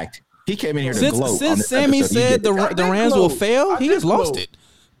attacked. He came in here to gloat. Since Sammy said the Rams will fail, he has lost it.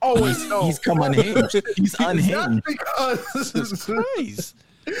 He's come unhinged. He's unhinged. Jesus Christ.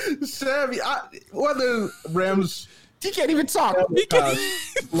 Sammy, whether Rams, he can't even talk.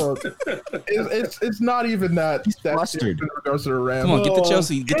 Look, it's not even that. He's flustered. In regards to the Rams. Come on, get the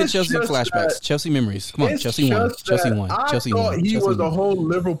Chelsea flashbacks. Chelsea memories. Come on, Chelsea won. Chelsea won. He was a whole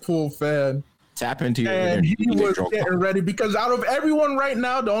Liverpool fan. Tap into your and energy. He was getting ready because out of everyone right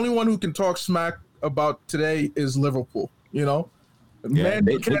now, the only one who can talk smack about today is Liverpool. You know. Yeah,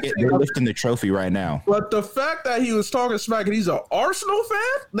 they're lifting the trophy right now. But the fact that he was talking smack and he's an Arsenal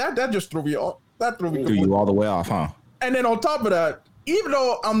fan, that just threw me off. That threw you all the way off, huh? And then on top of that, even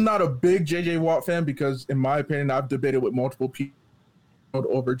though I'm not a big JJ Watt fan, because in my opinion, I've debated with multiple people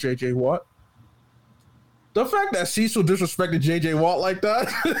over JJ Watt. The fact that Cecil disrespected JJ Watt like that.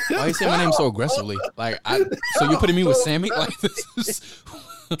 Why you say my name so aggressively? So you're putting me with Sammy like this?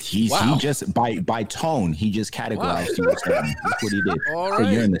 He just by tone he just categorized you. That's what he did. All so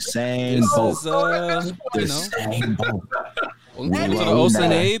you're in the same boat. Same boat. Welcome to the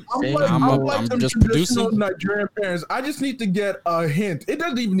Ocean Abe. I'm just producing. Nigerian parents. I just need to get a hint. It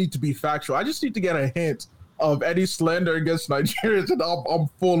doesn't even need to be factual. I just need to get a hint of any slander against Nigerians, and I'm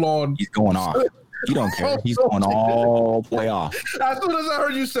full on. He's going off. He don't care. He's going all the way off. As soon as I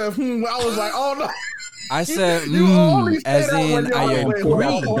heard you say, I was like, oh no. I said, as in I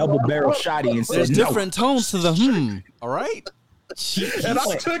agree. Double barrel shotty and said, there's different tones to the all right? And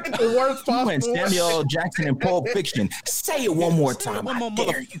I took it the worst You and possible. Samuel L. Jackson in Pulp Fiction. Say it one more time. One more I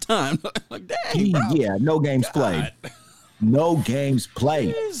dare you. motherfucking time. Like, dang, bro. Yeah, no games played. No games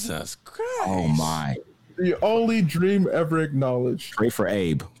played. Jesus Christ. Oh my. The only dream ever acknowledged. Pray for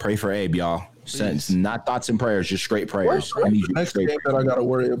Abe. Pray for Abe, y'all. It's not thoughts and prayers, just straight prayers. What's I need the you next straight. game that I got to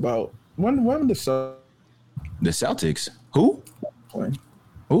worry about? When the Celtics The Celtics. Who? playing?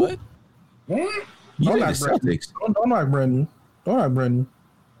 Who? What? You Don't said act the brand new. Celtics. Don't act brand new. Don't act brand new.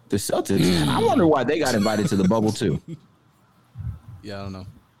 The Celtics. I wonder why they got invited to the bubble too. Yeah, I don't know.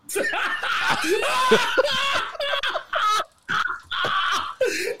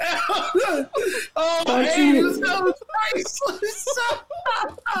 Oh, that was priceless.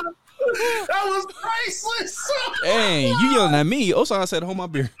 That was priceless. Hey, you yelling at me. Osan said, hold my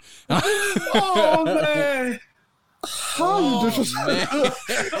beer. Oh man. How you just put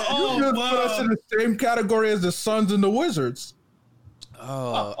us in the same category as the Suns and the Wizards?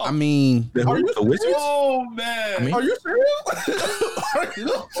 I mean, The Wizards? Oh man. Are you serious? Are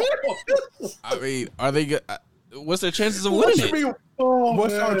you serious? are they good? What's their chances of What winning you it? mean? Oh,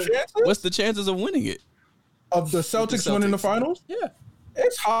 What's our man. chances What's the chances of winning it? of the Celtics winning the finals? Yeah.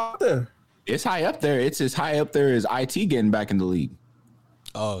 It's hot there. It's high up there. It's as high up there as IT getting back in the league.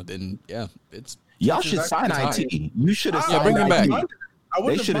 Oh, then yeah, it's Y'all should sign It's IT. You should have Yeah, signed bring him back. IT.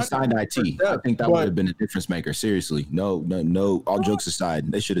 They should have signed IT. I think that would have been a difference maker. Seriously. No. All jokes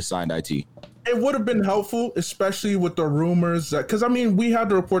aside, they should have signed IT. It would have been helpful, especially with the rumors that, because I mean, we had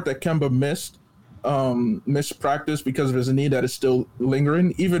the report that Kemba missed practice because of his knee that is still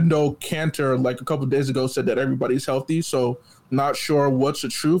lingering, even though Cantor, like a couple of days ago, said that everybody's healthy. So not sure what's the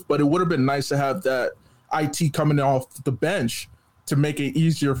truth, but it would have been nice to have that IT coming off the bench to make it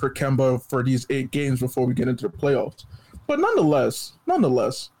easier for Kemba for these 8 games before we get into the playoffs. But nonetheless,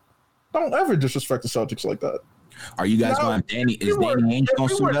 don't ever disrespect the Celtics like that. Are you guys going to have Danny? Is Danny Ainge going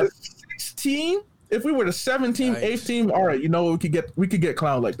to suit up? 16, if we were the 17, Yikes. 8 team, all right, you know, we could get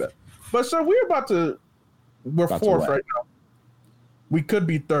clowned like that. But so we're About to fourth what? right now. We could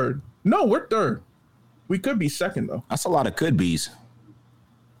be third. No, we're third. We could be second though. That's a lot of could be's.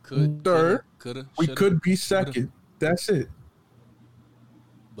 Third. coulda, We shoulda, could be woulda. second. That's it.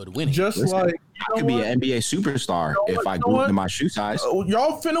 But winning. Just Listen, like I could be an NBA superstar if I grew into my shoe size. Oh,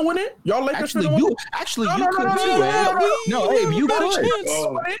 y'all finna win it. Y'all Lakers Actually, finna win you it. could too, Abe. No, Abe, you could.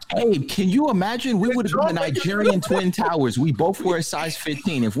 Oh, Abe, can you imagine? We would have been the Nigerian Twin Towers. We both were a size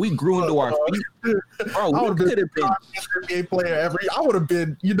 15. If we grew into our feet, bro, I we would could have been. NBA player every. I would have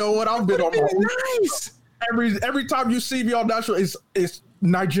been. You know what? I've been on my Nice. every time you see me on national, it's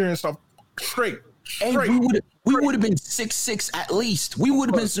Nigerian stuff. Straight. Hey, we would have been 6'6" at least. We would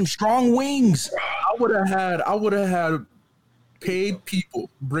have been some strong wings. I would have had paid people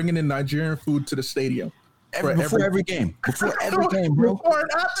bringing in Nigerian food to the stadium Before every game. Before every game, bro. Before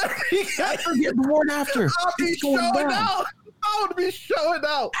and after. Before and after. I'll be It's going showing down. out. I would be showing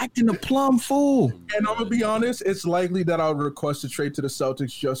out. Acting a plum fool. And I'm gonna be honest, it's likely that I'll request a trade to the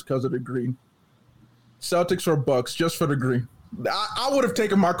Celtics just because of the green. Celtics or Bucks, just for the green. I would have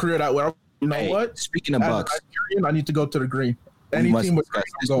taken my career that way. You know Hey, what? speaking of As a Bucks, Nigerian, I need to go to the green. we Any must team with discuss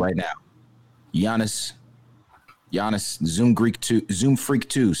this go. right now. Giannis, Zoom Freak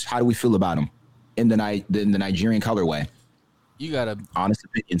 2s. How do we feel about him in the Nigerian colorway? You gotta. Honest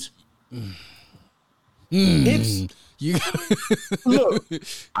opinions. It's You. look.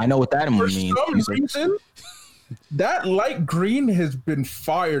 I know what that For means. some reason, that light green has been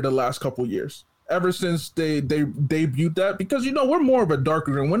fire the last couple years. Ever since they debuted that, because you know we're more of a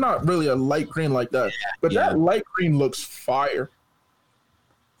darker green. We're not really a light green like that. But yeah. that light green looks fire.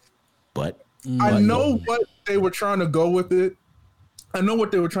 But I know what they were trying to go with it. I know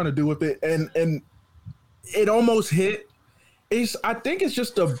what they were trying to do with it, and it almost hit. I think it's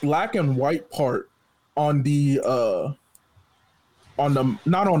just the black and white part on the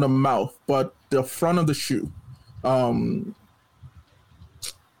not on the mouth, but the front of the shoe.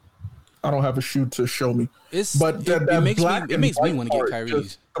 I don't have a shoe to show me. But that black it makes me and want to white get part Kyrie's.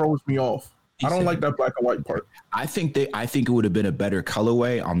 just throws me off. I don't like that black and white part. I think it would have been a better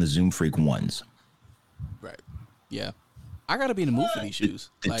colorway on the Zoom Freak ones. Right. Yeah. I gotta be in the mood for these shoes.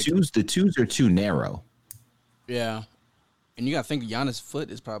 The twos are too narrow. Yeah. And you gotta think Giannis'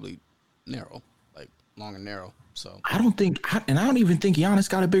 foot is probably narrow, like long and narrow. So I don't even think Giannis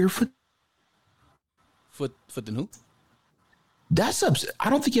got a bigger foot. foot than who? That's I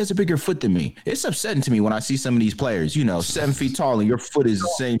don't think he has a bigger foot than me. It's upsetting to me when I see some of these players, 7 feet tall and your foot is the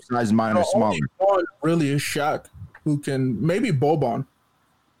same size as mine or smaller. Only one really is Shaq, who can maybe Boban.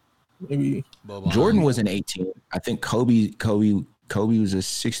 Maybe Boban. Jordan was an 18. I think Kobe was a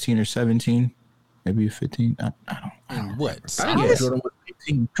 16 or 17. maybe 15. I don't. And what? I think Size? Jordan was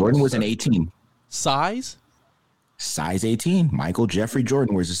 18. Jordan was an 18. Size? Size 18. Michael Jeffrey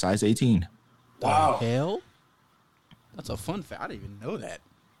Jordan was a size 18. Wow. The hell? That's a fun fact. I didn't even know that.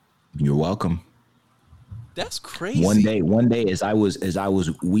 You're welcome. That's crazy. One day, as I was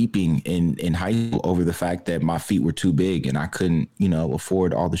weeping in high school over the fact that my feet were too big and I couldn't,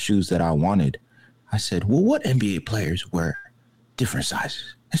 afford all the shoes that I wanted, I said, well, what NBA players wear different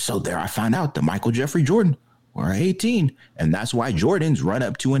sizes? And so there I found out that Michael Jeffrey Jordan were 18. And that's why Jordans run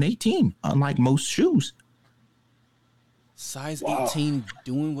up to an 18, unlike most shoes. Size 18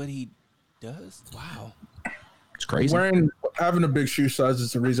 doing what he does? Wow. It's crazy. Having a big shoe size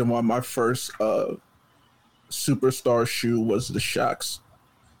is the reason why my first superstar shoe was the Shaq's,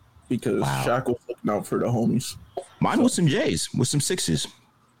 because Shaq was looking out for the homies. Mine was some J's with some 6s.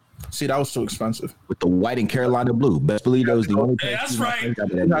 See, that was too expensive. With the white and Carolina blue. Best believe those the only Hey, that's right.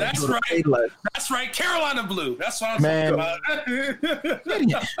 That's right. That's right. Carolina blue. That's what I'm talking about.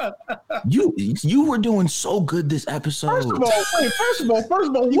 You were doing so good this episode. First of all,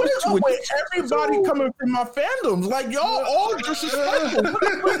 what is up with everybody coming from my fandoms? Like, y'all all disrespectful.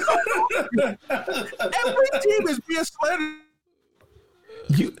 Every team is being slandered.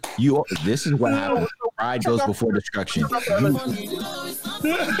 This is what happens. Pride goes before destruction. You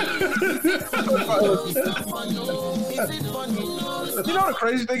know the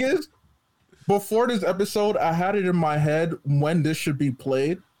crazy thing is? Before this episode, I had it in my head when this should be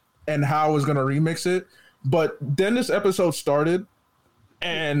played and how I was going to remix it. But then this episode started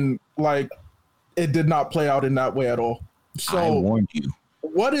and, it did not play out in that way at all. So, I warned you.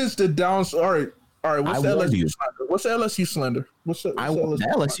 What is the downside? All right, what's the LSU slander? What's the LSU slander?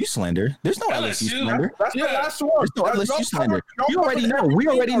 The LSU slander? There's no LSU slander. That's the last one. There's no LSU slander. You already know. We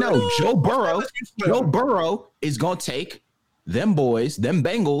already know. Joe Burrow is going to take them boys, them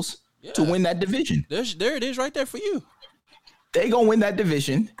Bengals, to win that division. There it is right there for you. They going to win that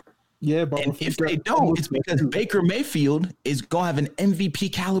division. Yeah, but and if they don't, it's because Baker Mayfield is going to have an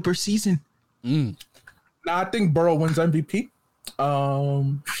MVP caliber season. Now, I think Burrow wins MVP.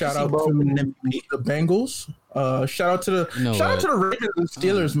 Shout out to the Bengals. Shout out to the Ravens and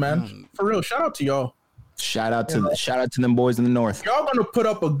Steelers, man. For real, shout out to y'all. Shout out to them boys in the north. Y'all gonna put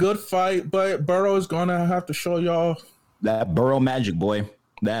up a good fight, but Burrow is gonna have to show y'all that Burrow magic, boy.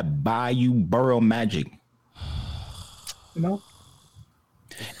 That Bayou Burrow magic.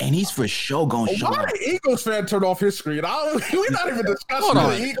 And he's for sure gonna show. Why the Eagles fan turned off his screen? We're not even discussing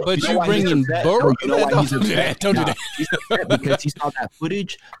the Eagles. But you bringing Burrow? You know why he's upset? Don't do that. He's upset because he saw that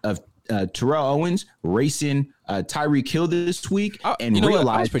footage of Terrell Owens racing Tyreek Hill this week and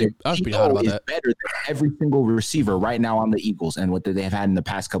realized I was pretty hot about that. Better than every single receiver right now on the Eagles and what they have had in the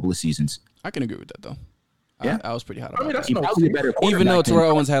past couple of seasons. I can agree with that though. Yeah, I was pretty hot about that's that. Better even though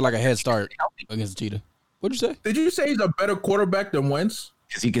Terrell Owens had a head start against the Cheetah. What'd you say? Did you say he's a better quarterback than Wentz?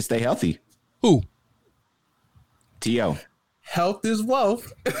 Because he can stay healthy. Who? T.O. Health is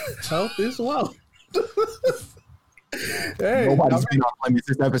wealth. Health is wealth. Hey, nobody's been off limits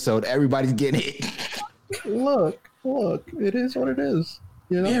this episode. Everybody's getting hit. Look. It is what it is.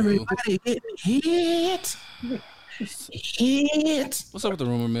 Everybody getting hit. What's up with the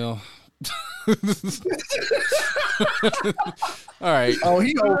rumor mill? All right. Oh,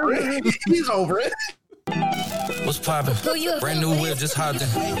 he's over it. He's over it. What's poppin'? Brand new whip, just hopped in.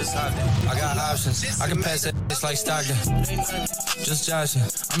 I got options. I can pass that it's like Stockton. Just joshing.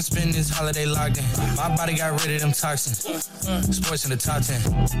 I'm spending this holiday locked in. My body got rid of them toxins. Sports in the top 10.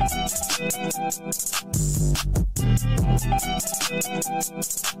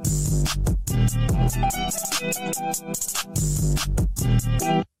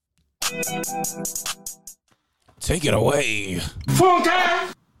 Take it away.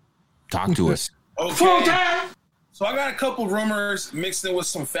 Talk to us. Okay. So I got a couple rumors mixed in with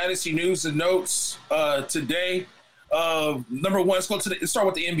some fantasy news and notes today. Number one, let's start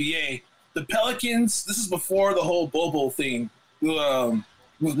with the NBA. The Pelicans. This is before the whole Bobo thing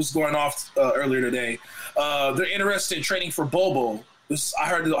was going off earlier today. They're interested in trading for Bobo. I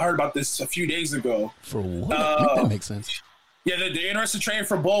heard about this a few days ago. For what? That makes sense. Yeah, they're interested in trading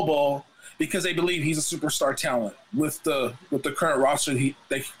for Bobo because they believe he's a superstar talent with the current roster he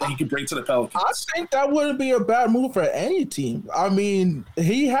could bring to the Pelicans. I think that wouldn't be a bad move for any team. I mean,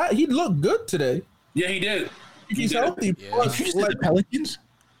 he looked good today. Yeah, he did. He's healthy. Yeah. Plus, the Pelicans?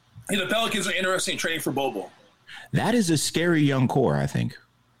 Yeah, the Pelicans are interested in trading for Bobo. That is a scary young core, I think.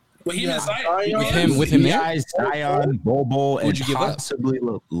 But he with him there? Zion, Bobo, and you give possibly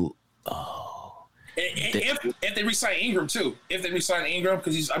if they resign Ingram too, if they resign Ingram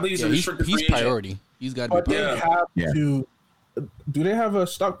because I believe he's a restricted free he's agent. priority. He's got to be But they priority. have to Do they have a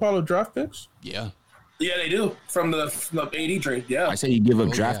stockpile of draft picks? Yeah. Yeah, they do from the AD trade. Yeah, I say you give up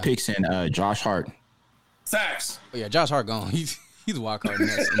draft picks and Josh Hart. facts. Oh yeah, Josh Hart gone. He's a wild card in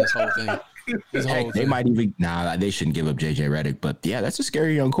this whole thing. Heck, they might even they shouldn't give up JJ Redick, but yeah, that's a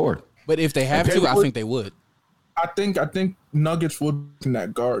scary young core. But if they have to, I think they would. I think Nuggets would in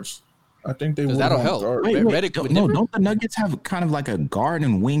that guards. I think they would. That'll help. Wait, don't the Nuggets have kind of like a guard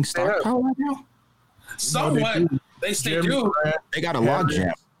and wing stockpile right now? Somewhat. They still do. They got a log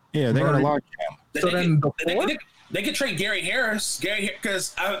jam. Yeah, they got a log jam. So they could trade Gary Harris.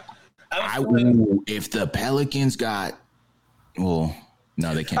 Because if the Pelicans got, no,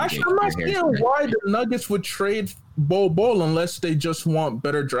 they can't. Actually, I'm not seeing why the Nuggets would trade Bol unless they just want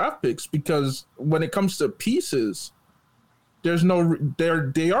better draft picks. Because when it comes to pieces, there's no.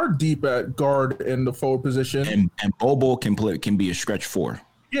 They are deep at guard in the forward position, and Bol can be a stretch four.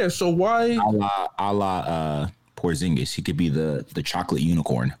 Yeah, so why? A la Porzingis, he could be the chocolate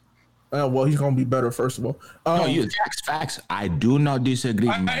unicorn. Well, he's gonna be better. First of all, facts. I do not disagree.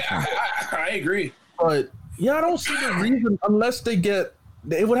 I agree, but yeah, I don't see the reason unless they get.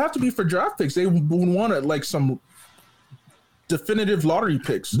 It would have to be for draft picks. They would want it like some definitive lottery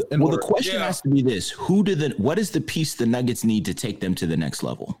picks. The question has to be this: what is the piece the Nuggets need to take them to the next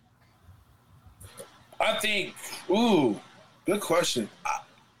level? I think. Good question.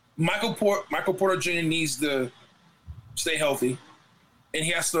 Michael Porter Jr. needs to stay healthy, and he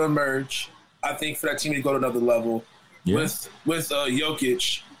has to emerge. I think for that team to go to another level with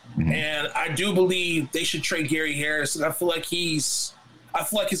Jokic, and I do believe they should trade Gary Harris. And I feel like his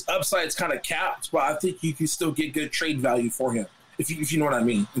upside is kind of capped, but I think you can still get good trade value for him if you know what I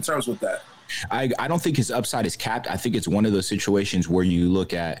mean in terms with that. I don't think his upside is capped. I think it's one of those situations where you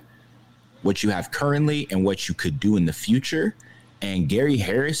look at what you have currently and what you could do in the future. And Gary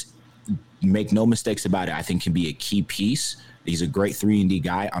Harris, make no mistakes about it, I think can be a key piece. He's a great 3-and-D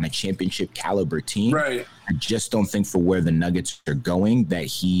guy on a championship caliber team. Right. I just don't think for where the Nuggets are going that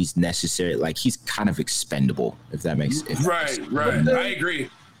he's necessary. Like, he's kind of expendable, if that makes sense. Right. I agree.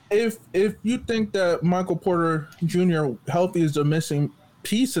 If you think that Michael Porter Jr. healthy is the missing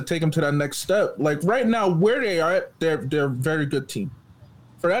piece to take him to that next step, like right now where they are at, they're a very good team.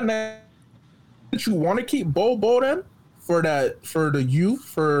 For that next, you want to keep Bol then? For the youth,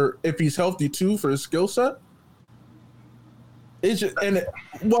 for if he's healthy too, for his skill set. It's just,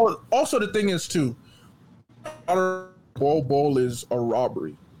 also the thing is too, Bol is a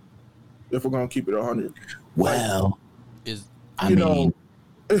robbery. If we're gonna keep it 100, well, know,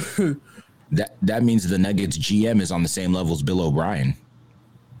 that means the Nuggets GM is on the same level as Bill O'Brien.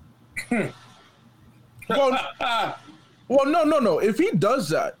 Well, no. If he does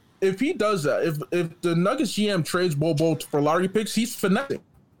that, if the Nuggets GM trades Bol for lottery picks, he's finessing.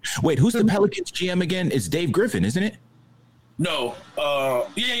 Wait, who's the Pelicans GM again? It's Dave Griffin, isn't it? No. Yeah.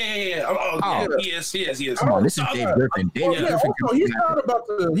 He is. Come on, this is Dave Griffin.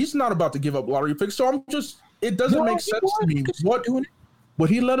 He's not about to give up lottery picks. So it doesn't make sense to me. What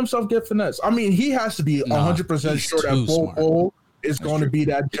he let himself get finesse. I mean, he has to be 100% sure that Bol is going to be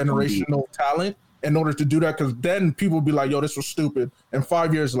that generational talent in order to do that, because then people will be like, yo, this was stupid. And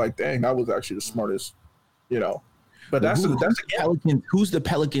 5 years, like, dang, that was actually the smartest, But who's the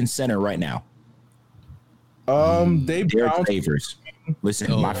Pelican center right now? Derek Favors.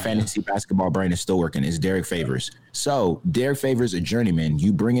 Listen, my fantasy basketball brain is still working. It's Derek Favors. So Derek Favors, a journeyman.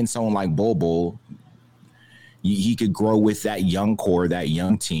 You bring in someone like Bol. He could grow with that young core, that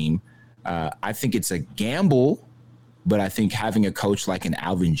young team. I think it's a gamble, but I think having a coach like an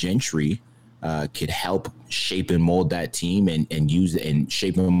Alvin Gentry could help shape and mold that team and use it and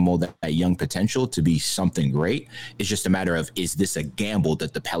shape and mold that young potential to be something great. It's just a matter of, is this a gamble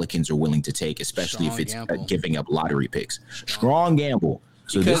that the Pelicans are willing to take, especially if it's giving up lottery picks? Strong gamble.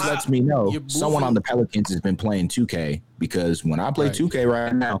 So this lets me know someone on the Pelicans has been playing 2K, because when I play 2K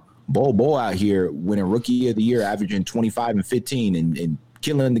right now, Bol out here winning Rookie of the Year, averaging 25 and 15 and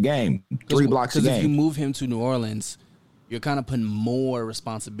killing the game. 3 blocks a game. If you move him to New Orleans, you're kind of putting more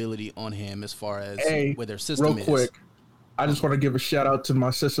responsibility on him as far as where their system is. Real quick, I just want to give a shout out to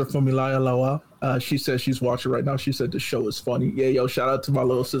my sister Fumilaya Lawa. She says she's watching right now. She said the show is funny. Yeah, yo, shout out to my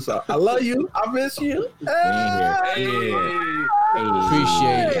little sister. I love you. I miss you.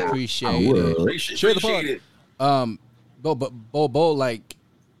 Appreciate it. Share the pod. But Bol, like,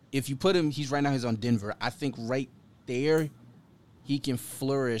 if you put him, he's on Denver. I think right there, he can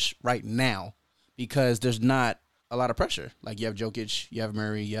flourish right now because there's not a lot of pressure. Like, you have Jokic, you have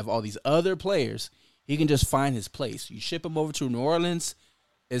Murray, you have all these other players. He can just find his place. You ship him over to New Orleans,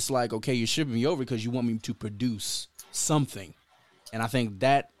 it's like, okay, you're shipping me over because you want me to produce something. And I think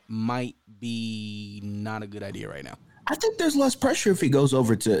that might be not a good idea right now. I think there's less pressure if he goes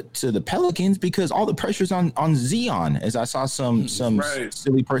over to the Pelicans because all the pressure's on Zion. As I saw some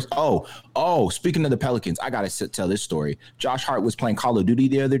silly person. Oh, speaking of the Pelicans, I gotta tell this story. Josh Hart was playing Call of Duty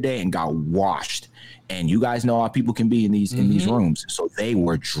the other day and got washed. And you guys know how people can be in these rooms. So they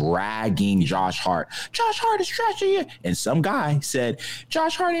were dragging Josh Hart. Josh Hart is trashing you. And some guy said,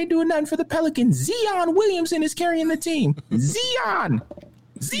 Josh Hart ain't doing nothing for the Pelicans. Zion Williamson is carrying the team. Zion.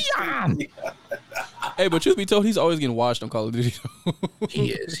 Hey, but truth be told, he's always getting watched on Call of Duty.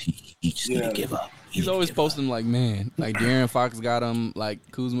 He is. He just need to give up. He's always posting like De'Aaron Fox got him, like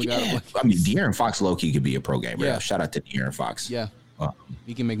Kuzma got him. I mean, De'Aaron Fox low-key could be a pro gamer. Yeah. Shout out to De'Aaron Fox. Yeah.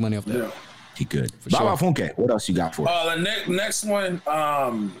 He can make money off that. Yeah. He could. Baba Funke, what else you got for us? The next one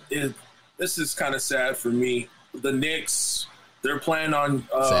this is kind of sad for me. The Knicks, they're planning on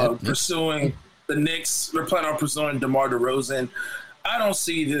pursuing the Knicks. They're planning on pursuing DeMar DeRozan. I don't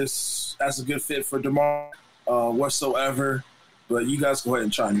see this as a good fit for DeMar whatsoever. But you guys go ahead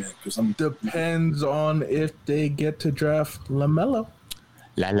and chime in because depends on if they get to draft LaMelo.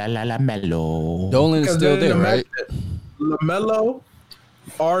 LaMelo. Dolan is still there, right? LaMelo,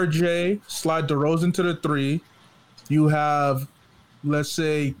 RJ, slide DeRozan to the 3. You have, let's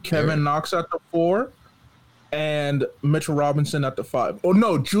say, Kevin Knox at the 4, and Mitchell Robinson at the 5. Oh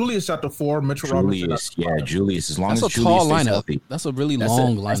no, Julius at the 4. Julius. As long that's as a tall lineup. Healthy. That's a really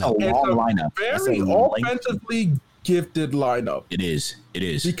long lineup. That's a long lineup. Very offensively gifted lineup. It is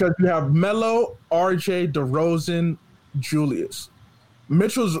because you have Melo, RJ, DeRozan, Julius.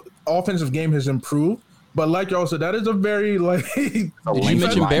 Mitchell's offensive game has improved, but like y'all said, that is a very Did you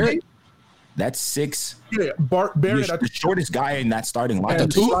mention Barrett? That's 6. Yeah, Barrett. The shortest guy in that starting lineup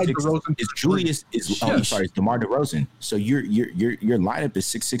is Julius. It's DeMar DeRozan. So your lineup is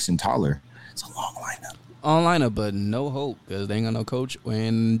 6'6" and taller. It's a long lineup. On lineup, but no hope because they ain't got no coach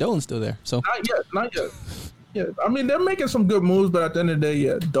when Dolan's still there. So not yet. Yeah, I mean they're making some good moves, but at the end of the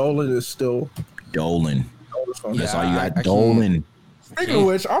day, Dolan is still Dolan. That's all you got, Dolan. Speaking of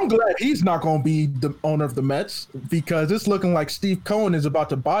which, I'm glad he's not going to be the owner of the Mets because it's looking like Steve Cohen is about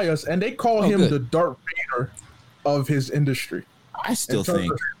to buy us, and they call him the Darth Vader of his industry. I still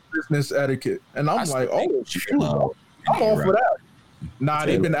think business etiquette, and I'm like, I'm all for that. Nah,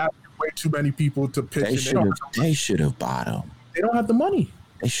 they've been asking way too many people to pitch. They should have bought him. They don't have the money.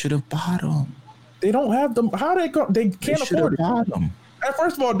 They should have bought him. They don't have them. How they go? They can't afford it. And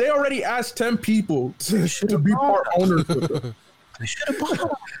first of all, they already asked 10 people to be part owners with them. They should have bought him.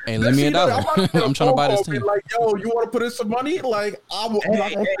 Hey, lend me $1. I'm trying to buy this team. Like, yo, you want to put in some money? Like, I'm not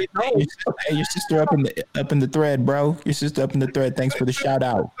gonna say no. Hey, your sister up in the thread, bro. Your sister up in the thread. Thanks for the shout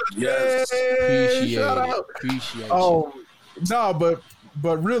out. Yes, appreciate. No,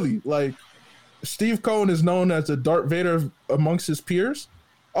 but really, like, Steve Cohen is known as the Darth Vader amongst his peers.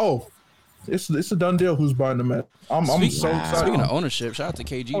 Oh. It's a done deal. Who's buying the Mets? I'm so excited. Speaking of ownership, shout out to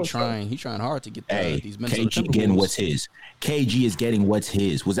KG. He's trying hard to get these Minnesota KG getting what's his. KG is getting what's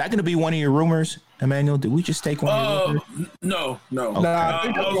his. Was that going to be one of your rumors, Emmanuel? Did we just take one of your rumors? No. Okay. Nah, I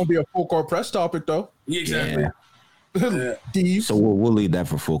think that's going to be a full court press topic, though. Exactly. Yeah. So we'll leave that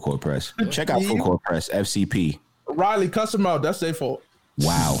for full court press. Check out full court press. FCP. Riley, cuss him out. That's their fault.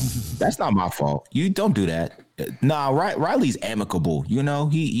 Wow, that's not my fault. You don't do that. Nah, Riley's amicable. You know,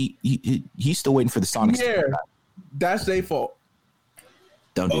 he's still waiting for the Sonics. Yeah, that's their fault.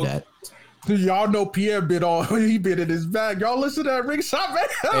 Don't do that. Y'all know Pierre bit in his bag. Y'all listen to that ring shot, man.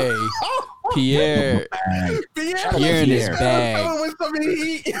 Hey, Pierre in his bag.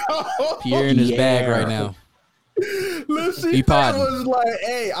 Pierre in his bag right now. Listen, he was like,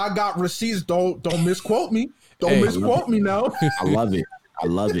 "Hey, I got receipts. Don't misquote me. Don't misquote me now." I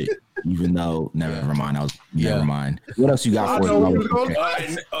love it. Even though, never mind. Never mind. What else you got for us?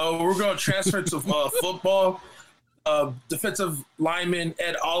 We're going to transfer to football. Defensive lineman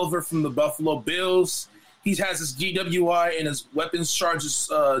Ed Oliver from the Buffalo Bills. He has his DWI and his weapons charges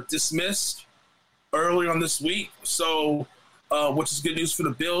dismissed early on this week. So, which is good news for the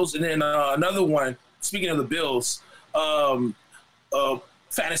Bills. And then another one. Speaking of the Bills,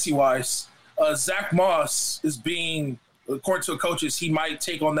 fantasy-wise, Zach Moss is being. According to the coaches, he might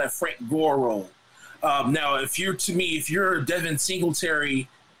take on that Frank Gore role. Now, if you're a Devin Singletary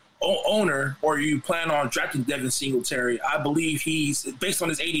owner, or you plan on drafting Devin Singletary, I believe he's, based on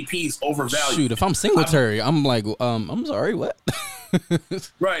his ADP, he's overvalued. Shoot, if I'm Singletary, I'm like, I'm sorry, what?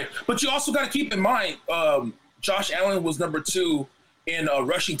 Right, but you also got to keep in mind, Josh Allen was number 2 in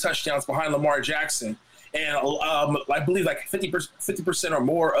rushing touchdowns behind Lamar Jackson. And I believe like 50% or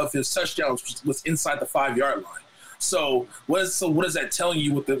more of his touchdowns was inside the 5-yard line. So what is that telling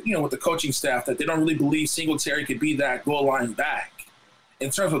you with the coaching staff, that they don't really believe Singletary could be that goal line back in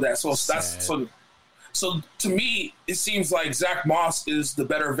terms of that? So So to me, it seems like Zach Moss is the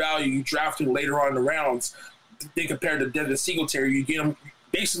better value you drafting later on in the rounds. They compared to Devin Singletary, you get him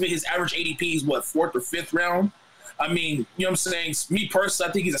basically his average ADP is what, 4th or 5th round. I mean, you know what I'm saying? Me personally,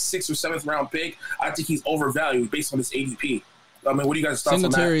 I think he's a 6th or 7th round pick. I think he's overvalued based on his ADP. I mean, what do you guys thoughts on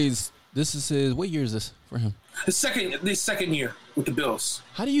that? Singletary's, this is his, what year is this for him? His second year with the Bills.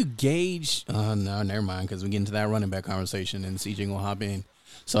 How do you gauge? No, never mind, because we get into that running back conversation and CJ gonna hop in.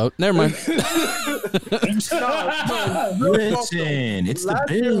 So never mind. Listen, it's the Last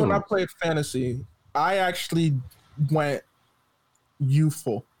year Bills. when I played fantasy, I actually went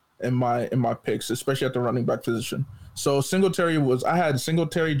youthful in my picks, especially at the running back position. So I had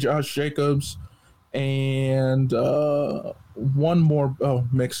Singletary, Josh Jacobs, and one more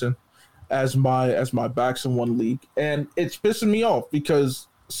Mixon as my backs in one league, and it's pissing me off because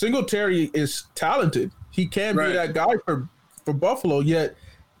Singletary is talented. He can be that guy for Buffalo, yet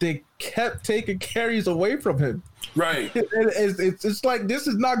they kept taking carries away from him. Right. It's like, this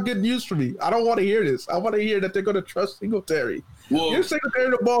is not good news for me. I don't want to hear this. I want to hear that they're going to trust Singletary. Well, give Singletary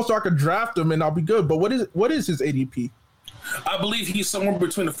the ball so I can draft him and I'll be good. But what is his ADP? I believe he's somewhere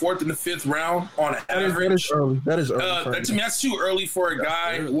between the 4th and the 5th round on average. That is early. That is early. To me, that's too early for a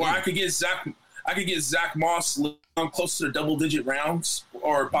guy where I could get Zach Moss close to the double-digit rounds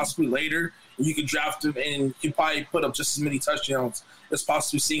or possibly later. And you could draft him and you probably put up just as many touchdowns as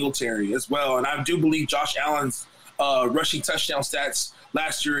possibly Singletary as well. And I do believe Josh Allen's rushing touchdown stats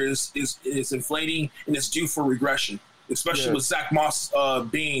last year is inflating and it's due for regression, especially with Zach Moss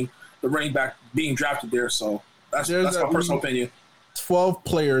being the running back being drafted there. So that's my personal opinion. 12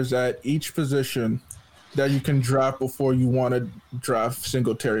 players at each position that you can draft before you want to draft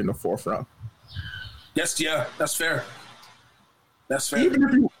Singletary in the 4th round. Yes, that's fair. That's fair.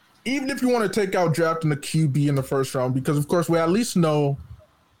 Even if you want to take out drafting the QB in the 1st round, because of course we at least know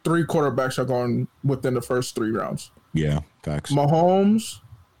 3 quarterbacks are going within the first 3 rounds. Yeah, facts. Mahomes,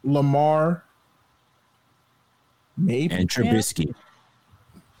 Lamar, maybe and Trubisky.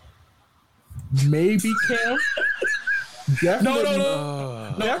 Maybe Cam. Definitely,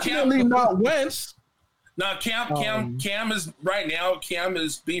 no. Definitely Cam, not Wentz. No, Cam is right now. Cam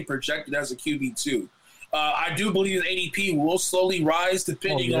is being projected as a QB2. I do believe ADP will slowly rise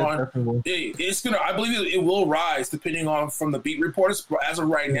depending on. It's gonna. I believe it will rise depending on from the beat reporters. But as of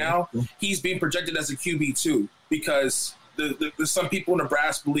right now, he's being projected as a QB2 because there's some people in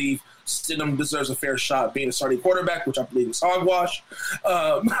Nebraska believe Stidham deserves a fair shot being a starting quarterback, which I believe is hogwash.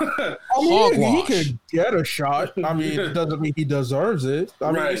 He could get a shot. I mean, it doesn't mean he deserves it.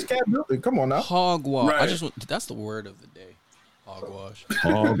 I mean, it's Cam Newton. Come on now. Hogwash. Right. That's the word of the day. Hogwash.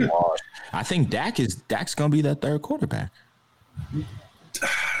 Hogwash. I think Dak's gonna be that 3rd quarterback.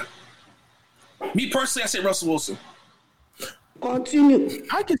 Me personally, I say Russell Wilson. Continue.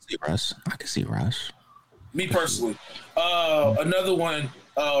 I can see Russ. Me personally. Another one,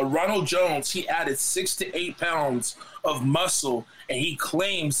 Ronald Jones, he added 6 to 8 pounds of muscle, and he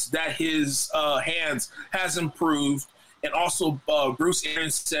claims that his hands has improved. And also, Bruce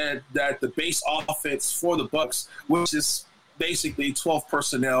Arians said that the base offense for the Bucs, which is basically 12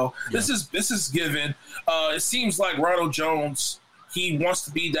 personnel, this is given. It seems like Ronald Jones, he wants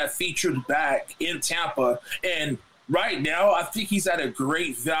to be that featured back in Tampa, and right now, I think he's at a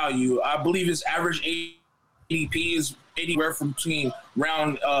great value. I believe his average ADP is anywhere from between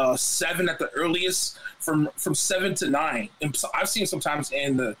round 7 at the earliest, from 7 to 9. And so I've seen sometimes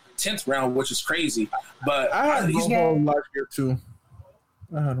in the 10th round, which is crazy. But I had he's more last year too.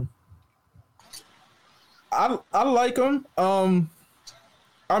 I had him. I like him.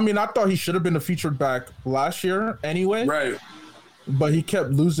 I mean, I thought he should have been a featured back last year anyway. Right. But he kept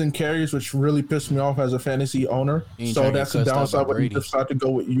losing carries, which really pissed me off as a fantasy owner. So that's the downside when you decide to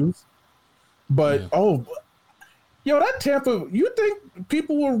go with youth. But that Tampa, you think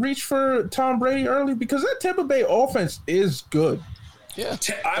people will reach for Tom Brady early? Because that Tampa Bay offense is good. Yeah,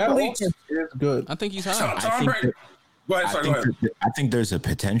 I believe is good. I think he's high. Tom Brady. Go ahead. I think there's a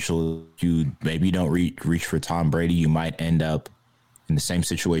potential you don't reach for Tom Brady. You might end up in the same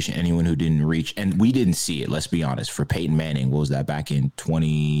situation anyone who didn't reach, and we didn't see it, let's be honest, for Peyton Manning. What was that, back in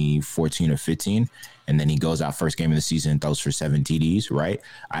 2014 or 15? And then he goes out first game of the season and throws for 7 TDs, right?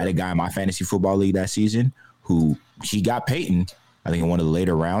 I had a guy in my fantasy football league that season who he got Peyton, I think in one of the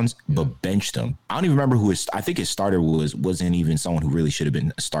later rounds, but benched him. I don't even remember who I think his starter wasn't even someone who really should have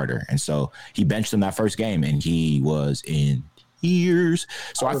been a starter. And so he benched him that first game and he was in tears.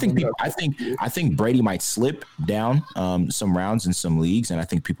 So I think Brady might slip down some rounds in some leagues, and I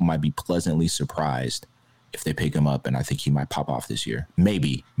think people might be pleasantly surprised if they pick him up, and I think he might pop off this year.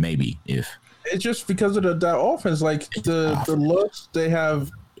 Maybe if. It's just because of that offense, like the looks they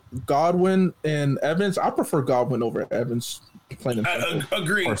have Godwin and Evans. I prefer Godwin over Evans.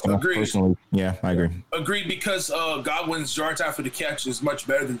 Agree. Personally, yeah, I agree. Agree because Godwin's yards after the catch is much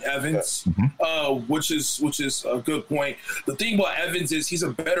better than Evans, which is a good point. The thing about Evans is he's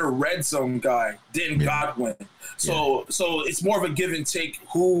a better red zone guy than Godwin. So it's more of a give and take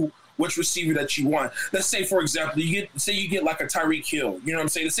which receiver that you want. Let's say, for example, you get like a Tyreek Hill. You know what I'm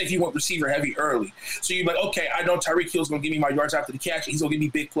saying? Let's say if you want receiver heavy early. So you're like, okay, I know Tyreek Hill's going to give me my yards after the catch. He's going to give me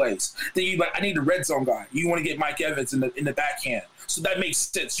big plays. Then you're like, I need a red zone guy. You want to get Mike Evans in the backhand. So that makes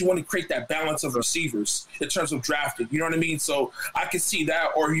sense. You want to create that balance of receivers in terms of drafting. You know what I mean? So I can see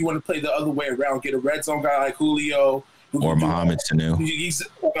that. Or you want to play the other way around. Get a red zone guy like Julio. Or Mohamed Sanu.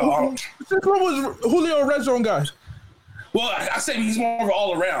 What was Julio a red zone guy? Well, I say he's more of an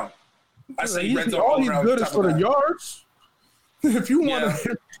all around. I say red zone all all he's around. good is for the yards. If you want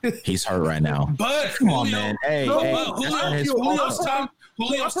to, he's hurt right now. But come on, man. Hey, Julio's top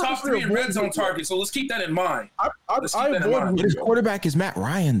 3 in red zone targets. So let's keep that in mind. I avoid his quarterback is Matt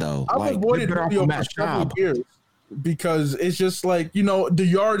Ryan, though. I've avoided Julio for several years because it's just like the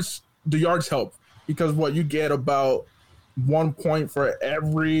yards help because you get about 1 point for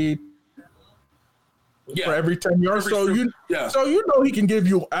every. For every 10 yards. So he can give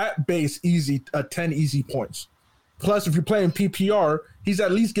you at base 10 easy points. Plus, if you're playing PPR, he's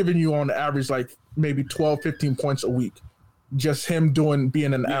at least giving you on average like maybe 12, 15 points a week. Just him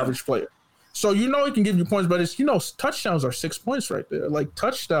being an average player. So he can give you points, but it's touchdowns are 6 points right there. Like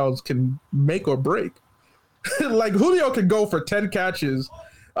touchdowns can make or break. Like Julio can go for 10 catches,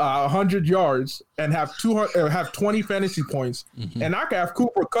 100 yards, and have 20 fantasy points. Mm-hmm. And I can have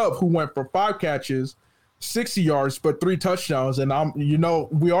Cooper Kupp who went for 5 catches, 60 yards, but 3 touchdowns, and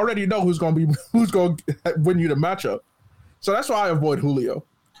we already know who's going to win you the matchup. So that's why I avoid Julio.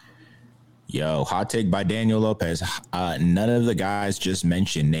 Yo, hot take by Daniel Lopez. None of the guys just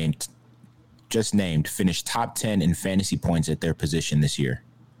named finished top 10 in fantasy points at their position this year.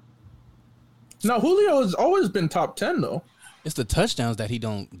 No, Julio has always been top 10 though. It's the touchdowns that he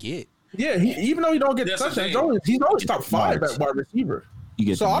don't get. Yeah, even though he don't get touchdowns, he's always top 5 at wide receiver.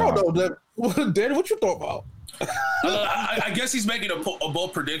 So I don't know that. Danny, what you thought about? I guess he's making a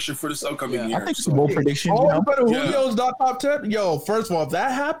bold prediction for this upcoming year. I think it's a bold prediction. Julio's not top 10. Yo, first of all, if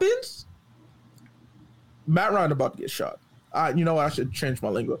that happens, Matt Ryan about to get shot. I should change my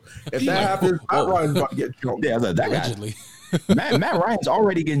lingo. If that happens, Matt Ryan's about to get jumped. Yeah, that allegedly. Matt Ryan's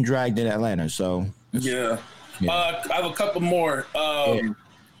already getting dragged in Atlanta. So I have a couple more.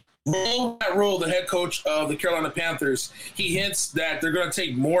 Matt Rule, the head coach of the Carolina Panthers, he hints that they're going to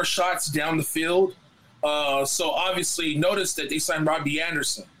take more shots down the field. So obviously, notice that they signed Robbie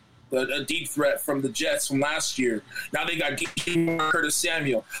Anderson, a deep threat from the Jets from last year. Now they got Curtis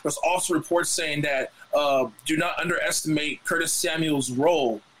Samuel. There's also reports saying that do not underestimate Curtis Samuel's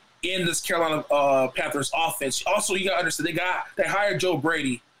role in this Carolina Panthers offense. Also, you got to understand they hired Joe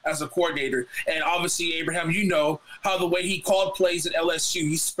Brady as a coordinator, and obviously Abraham, how the way he called plays at LSU,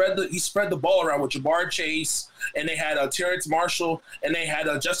 he spread the ball around with Ja'Marr Chase, and they had Terrence Marshall, and they had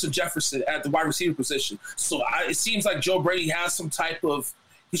Justin Jefferson at the wide receiver position. So it seems like Joe Brady has some type of,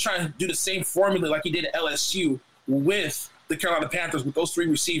 he's trying to do the same formula like he did at LSU with the Carolina Panthers with those 3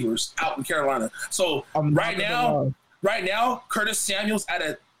 receivers out in Carolina. So right now, Curtis Samuel's at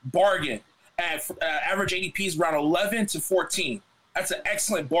a bargain at average ADP is around 11 to 14. That's an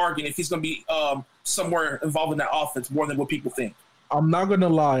excellent bargain if he's going to be somewhere involved in that offense more than what people think. I'm not going to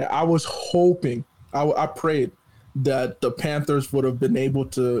lie. I was hoping, I prayed that the Panthers would have been able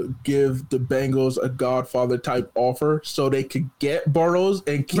to give the Bengals a Godfather type offer so they could get Burrows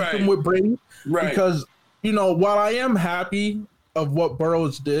and keep him with Brady. Right. Because, while I am happy of what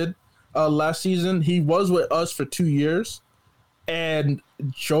Burrows did last season, he was with us for 2 years. And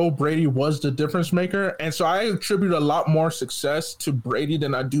Joe Brady was the difference maker. And so I attribute a lot more success to Brady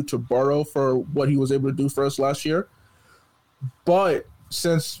than I do to Burrow for what he was able to do for us last year. But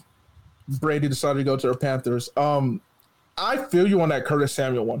since Brady decided to go to the Panthers, I feel you on that Curtis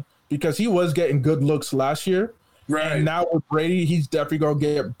Samuel one because he was getting good looks last year. Right. And now with Brady, he's definitely going to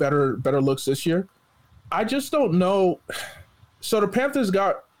get better looks this year. I just don't know. So the Panthers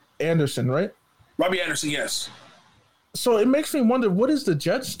got Anderson, right? Robbie Anderson, yes. So it makes me wonder, what is the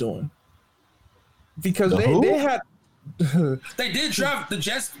Jets doing? Because they had they did draft, the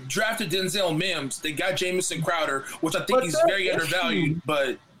Jets drafted Denzel Mims. They got Jamison Crowder, which I think he's very undervalued.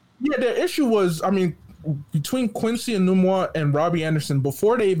 But yeah, the issue was, between Quincy Enunwa and Robbie Anderson,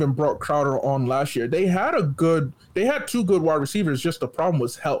 before they even brought Crowder on last year, they had 2 good wide receivers. Just the problem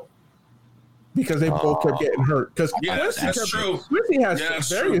was health. Because they both kept getting hurt. Because Quincy has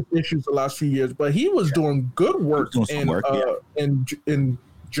various issues the last few years, but he was doing good work in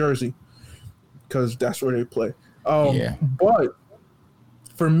Jersey because that's where they play. Yeah. But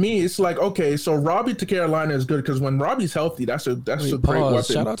for me, it's like, okay, so Robbie to Carolina is good because when Robbie's healthy, that's a great weapon.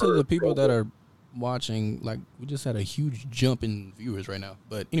 Shout out to the people that are watching. Like, we just had a huge jump in viewers right now.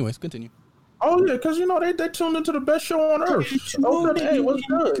 But anyways, continue. Oh yeah, because they tuned into the best show on earth. Okay, hey, what's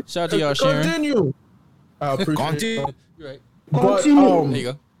good? Shout out to y'all, Sharon. Continue. I appreciate it. You're right. But There you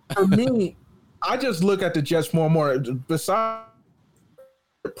go. for me, I just look at the Jets more and more. Besides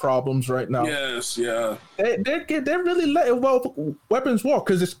problems right now, Yes, yeah. they're really letting weapons walk.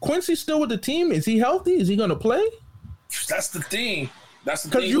 Because is Quincy still with the team? Is he healthy? Is he going to play? That's the thing. That's the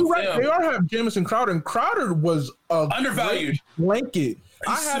Because thing. you're with right, him. they are having Jamison Crowder, and Crowder was Undervalued. Blanket.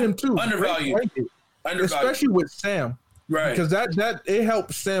 I had him too. Undervalued. Blanket. Especially with Sam. Right. Because that it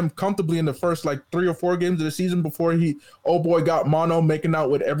helped Sam comfortably in the first like 3 or 4 games of the season before got mono making out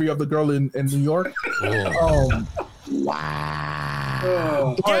with every other girl in New York.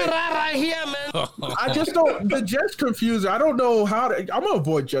 Wow. Get out of here, man. I just don't. The Jets confuse. I don't know how to. I'm gonna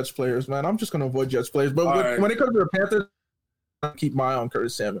avoid Jets players, man. I'm just gonna avoid Jets players. But when it comes to the Panthers, I keep my eye on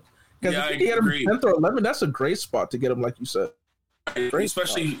Curtis Samuel because if you get him 10th or 11th, that's a great spot to get him, like you said.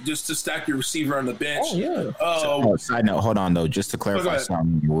 Especially just to stack your receiver on the bench. Oh yeah. Side note, hold on though, just to clarify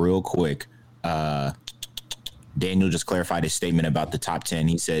something real quick. Daniel just clarified his statement about the top 10.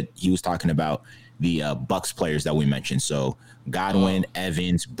 He said he was talking about the Bucks players that we mentioned. So Godwin,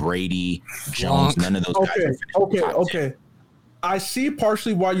 Evans, Brady, Jones, none of those guys. Okay. I see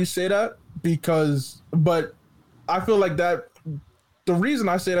partially why you say that but I feel like that. The reason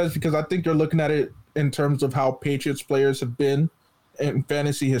I say that is because I think you're looking at it in terms of how Patriots players have been in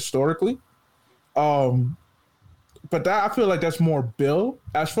fantasy historically. But that I feel like that's more Bill.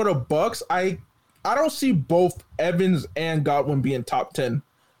 As for the Bucks, I don't see both Evans and Godwin being top 10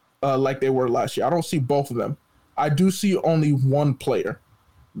 like they were last year. I don't see both of them. I do see only one player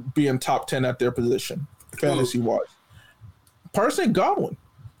being top 10 at their position, fantasy-wise. Personally, Godwin.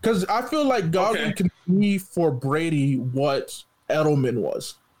 Because I feel like Godwin can be for Brady what Edelman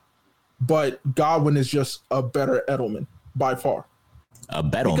was. But Godwin is just a better Edelman by far. A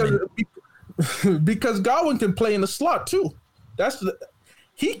Bedelman. Because Godwin can play in the slot too.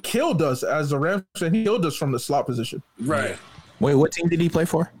 He killed us as the Rams, and he killed us from the slot position. Right. Wait, what team did he play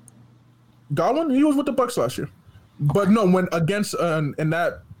for? Godwin, he was with the Bucks last year. But no, when against in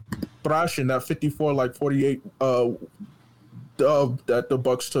that thrashing, that 54-48 that the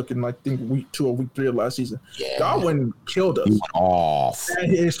Bucks took in, I think, week 2 or week 3 of last season. Yeah. Godwin killed us. He went off.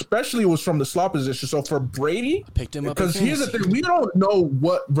 And especially was from the slot position. So for Brady, I picked him up because here's the thing, we don't know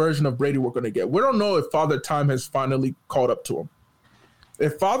what version of Brady we're going to get. We don't know if Father Time has finally caught up to him.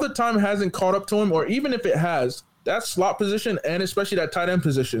 If Father Time hasn't caught up to him, or even if it has, that slot position and especially that tight end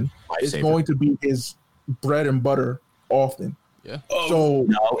position is going to be his bread and butter often. Yeah. So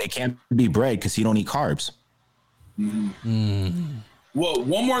no, it can't be bread because he don't eat carbs. Well,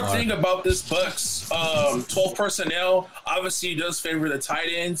 one more thing about this Bucks 12 personnel obviously does favor the tight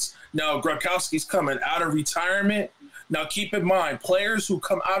ends. Now Gronkowski's coming out of retirement. Now keep in mind, players who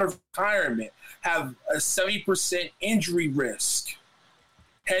come out of retirement have a 70% injury risk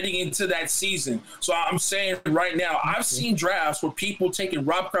heading into that season. So I'm saying right now, I've seen drafts where people taking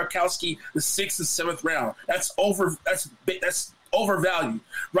Rob Gronkowski the 6th and 7th round. That's overvalued.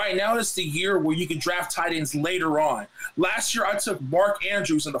 Right now, it's the year where you can draft tight ends later on. Last year, I took Mark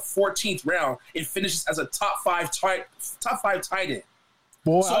Andrews in the 14th round and finishes as a top five tight end.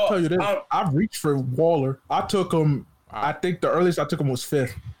 Boy, I'll tell you this. I've reached for Waller. I took him. I think the earliest I took him was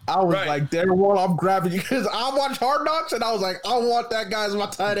 5th. I was like, Darren Waller, I'm grabbing you because I watch Hard Knocks, and I was like, I want that guy as my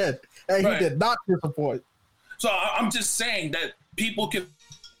tight end. And he did not disappoint. So I'm just saying that people can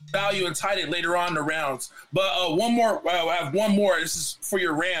value and tight end later on in the rounds. But one more. I have one more. This is for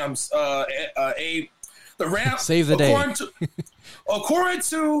your Rams. The Rams save the day. According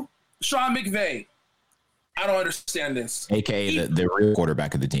to Sean McVay, I don't understand this. AKA the real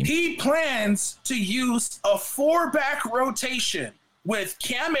quarterback of the team. He plans to use a 4-back rotation with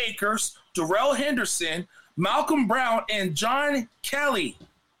Cam Akers, Darrell Henderson, Malcolm Brown, and John Kelly.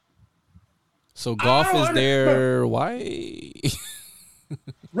 So Goff is there. Why?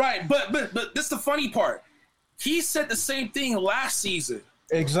 Right, but this is the funny part. He said the same thing last season.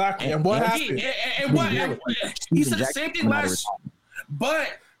 Exactly. And what happened? He said the same thing last. But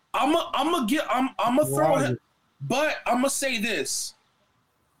I'm gonna throw him. But I'm gonna say this.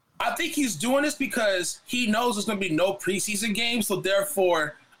 I think he's doing this because he knows there's gonna be no preseason games, so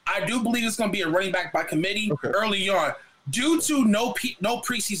therefore, I do believe it's gonna be a running back by committee early on, due to no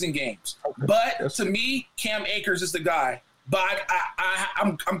preseason games. But to me, Cam Akers is the guy. But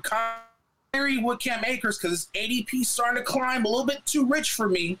I'm leery with Cam Akers because his ADP starting to climb a little bit too rich for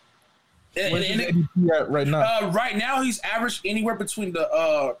me. Where's his ADP at right now? Right now, he's averaged anywhere between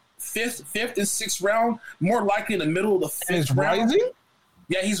the fifth and sixth round. More likely in the middle of the fifth round. Rising?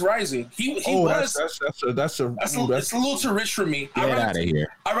 Yeah, he's rising. He was. That's a it's a little too rich for me. Get out of here.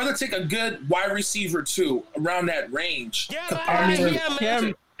 I'd rather take a good wide receiver too around that range.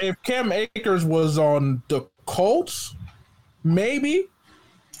 If Cam Akers was on the Colts, maybe.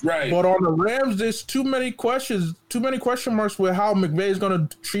 Right. But on the Rams, there's too many question marks with how McVay is going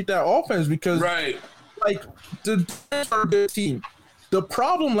to treat that offense because, like, the Rams are a good team. The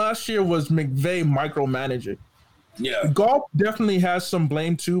problem last year was McVay micromanaging. Yeah. Goff definitely has some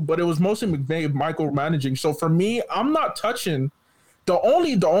blame too, but it was mostly McVay micromanaging. So for me, I'm not touching. The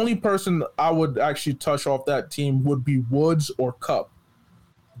only person I would actually touch off that team would be Woods or Kupp.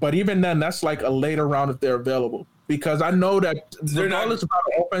 But even then, that's like a later round if they're available. Because I know that regardless of how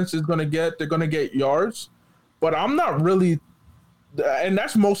the offense is going to get, they're going to get yards. But I'm not really, and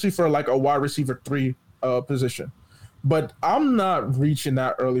that's mostly for like a wide receiver 3 position. But I'm not reaching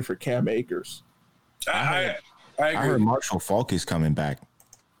that early for Cam Akers. I agree. I heard Marshall Faulk is coming back.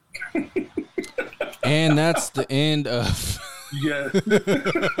 And that's the end of. Yeah. that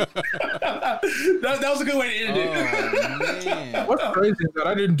was a good way to end it. Man. What's crazy is that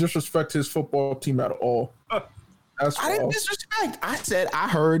I didn't disrespect his football team at all. I didn't disrespect. I said I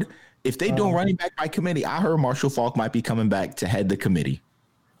heard if they do running back by committee, I heard Marshall Faulk might be coming back to head the committee.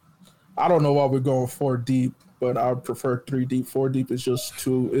 I don't know why we're going 4 deep, but I would prefer 3 deep. 4 deep is just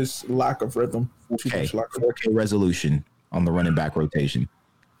it's lack of rhythm. Okay, 4K resolution on the running back rotation.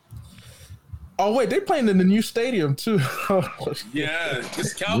 Oh wait, they're playing in the new stadium too. Yeah,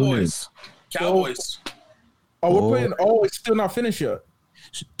 it's Cowboys. Cowboys. Oh, we're playing. Oh, it's still not finished yet.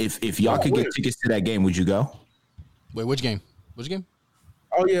 If y'all could get tickets to that game, would you go? Wait, which game? Which game?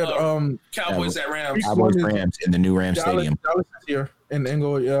 Oh yeah, Cowboys at Rams. Cowboys Rams in the new Rams stadium. Dallas is here in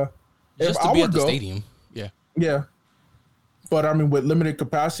Inglewood. Yeah, Just to be at the stadium. Yeah. Yeah. But I mean, with limited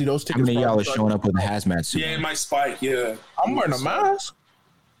capacity, those tickets. How many of y'all are showing up with a hazmat suit? Yeah, it might spike. Yeah, I'm wearing a mask,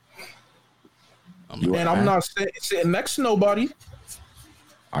 and I'm not sitting next to nobody.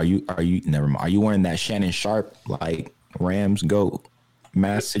 Are you? Never mind. Are you wearing that Shannon Sharp like Rams GOAT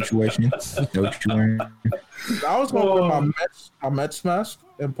mask situation? What you wearing? I was going to wear my Mets mask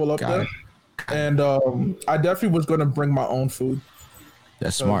and pull up there, and I definitely was going to bring my own food.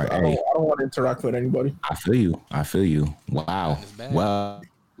 That's smart. I don't want to interact with anybody. I feel you. Wow. Well,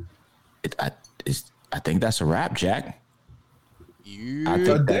 I think that's a wrap, Jack. It's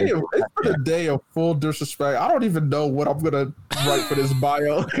been a day of full disrespect. I don't even know what I'm gonna write for this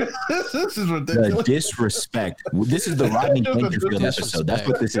bio. This is ridiculous. The disrespect. This is the Rodney Dangerfield episode. That's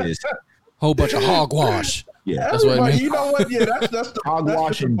what this is. Whole bunch of hogwash. Yeah, that's what I mean. You know what? Yeah, that's the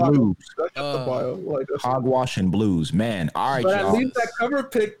hogwash and blues. That's just the bio. Like, hogwash and blues, man. All right, but y'all. at least that cover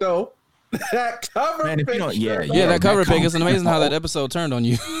pick though. That cover pick. That cover pick. It's amazing how that episode turned on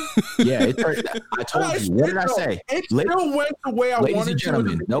you. Yeah, it turned. I told you. What did I say? It still went the way I wanted to. Ladies and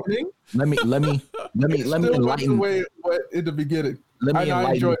gentlemen, nope. Let me enlighten. In the beginning, let me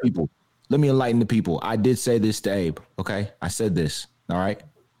enlighten the people. Let me enlighten the people. I did say this to Abe. Okay, I said this. All right.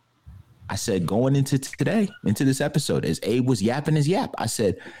 I said going into this episode, as Abe was yapping his yap, I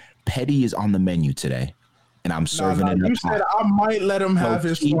said Petty is on the menu today, and I'm serving it up. You said I might let him have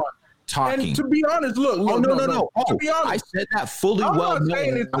his fun. Talking. And to be honest, look. No. To be honest, I said that fully well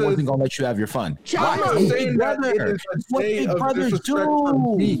knowing I wasn't going to let you have your fun. I'm not saying that it is a day of disrespect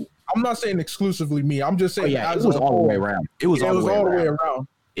for me. I'm not saying exclusively me. I'm just saying it was all the way around. It was all the way around.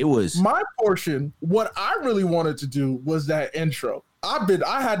 It was my portion. What I really wanted to do was that intro.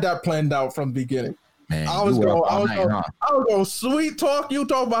 I had that planned out from the beginning. Man, I was going sweet talk. You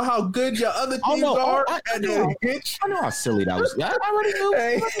talk about how good your other teams are, and then hit you. I know how silly that was. I already knew.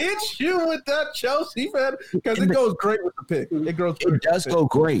 And hit you with that Chelsea fan because it goes great with the pick. It does go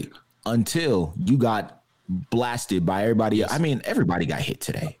great until you got blasted by everybody. I mean, everybody got hit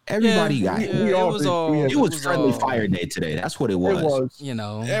today. Everybody got hit. It was friendly fire day today. That's what it was. It was. You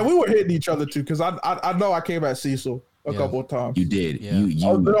know, and we were hitting each other too because I know I came at Cecil a couple of times. You did.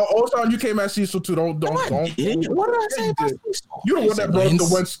 Yeah. Also, you came at Cecil too. Don't. What did I say about Cecil? You the one that brought the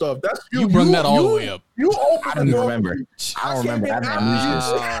Wentz stuff. That's you. You brought that all the way up. You opened. I don't even remember. I don't remember. I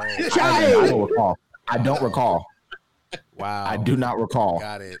don't recall. I don't recall. Wow. I do not recall.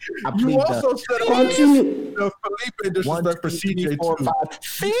 Got it. You also said the Felipe disrespect for CJ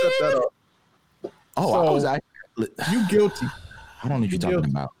too. Oh, I was you guilty. I don't know what you're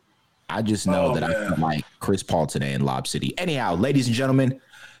talking about. I just know that I feel like Chris Paul today in Lob City. Anyhow, ladies and gentlemen,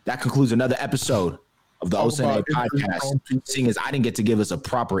 that concludes another episode of the OSNA podcast. Seeing as I didn't get to give us a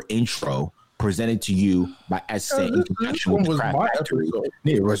proper intro presented to you by SSA in conjunction with the Craft Factory.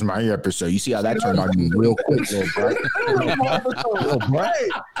 It was my episode. You see how that turned on you real quick, little bro. Hey,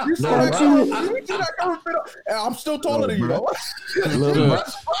 you see that coming? I'm still taller than you, though. Little bro.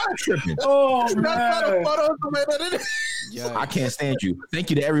 Tripping. Oh, That's not a photo the way that it is. Yeah. I can't stand you. Thank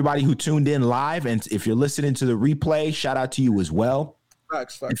you to everybody who tuned in live, and if you're listening to the replay, shout out to you as well.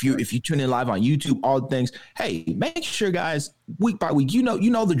 Facts. If you tune in live on YouTube, all the things, hey, make sure, guys, week by week, you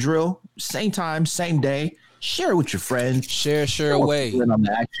know the drill. Same time, same day. Share it with your friends. Share away. On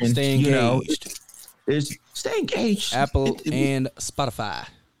the action. Stay engaged. Stay engaged. Apple and Spotify.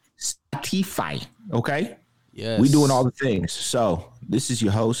 Okay. Yes. We doing all the things. So this is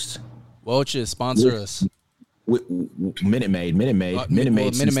your host. Welch, sponsor us. Minute Maid.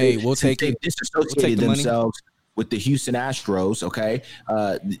 We'll take they it. disassociated themselves with the Houston Astros. Okay,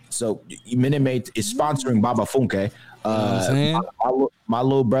 so Minute Maid is sponsoring Baba Funke. My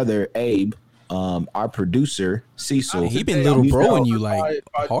little brother Abe, our producer Cecil. He been little broing you like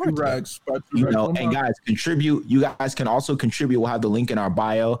hard. And guys, contribute. You guys can also contribute. We'll have the link in our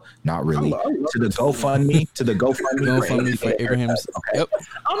bio. Not really to the GoFundMe. GoFundMe for Abraham's. Okay. Yep.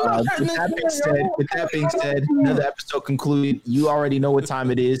 With that being said, another episode concluded. You already know what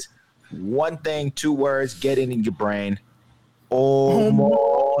time it is. One thing, 2 words, get it in your brain. Omonaya.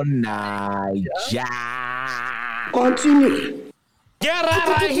 Continue. Get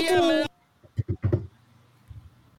out of here, man.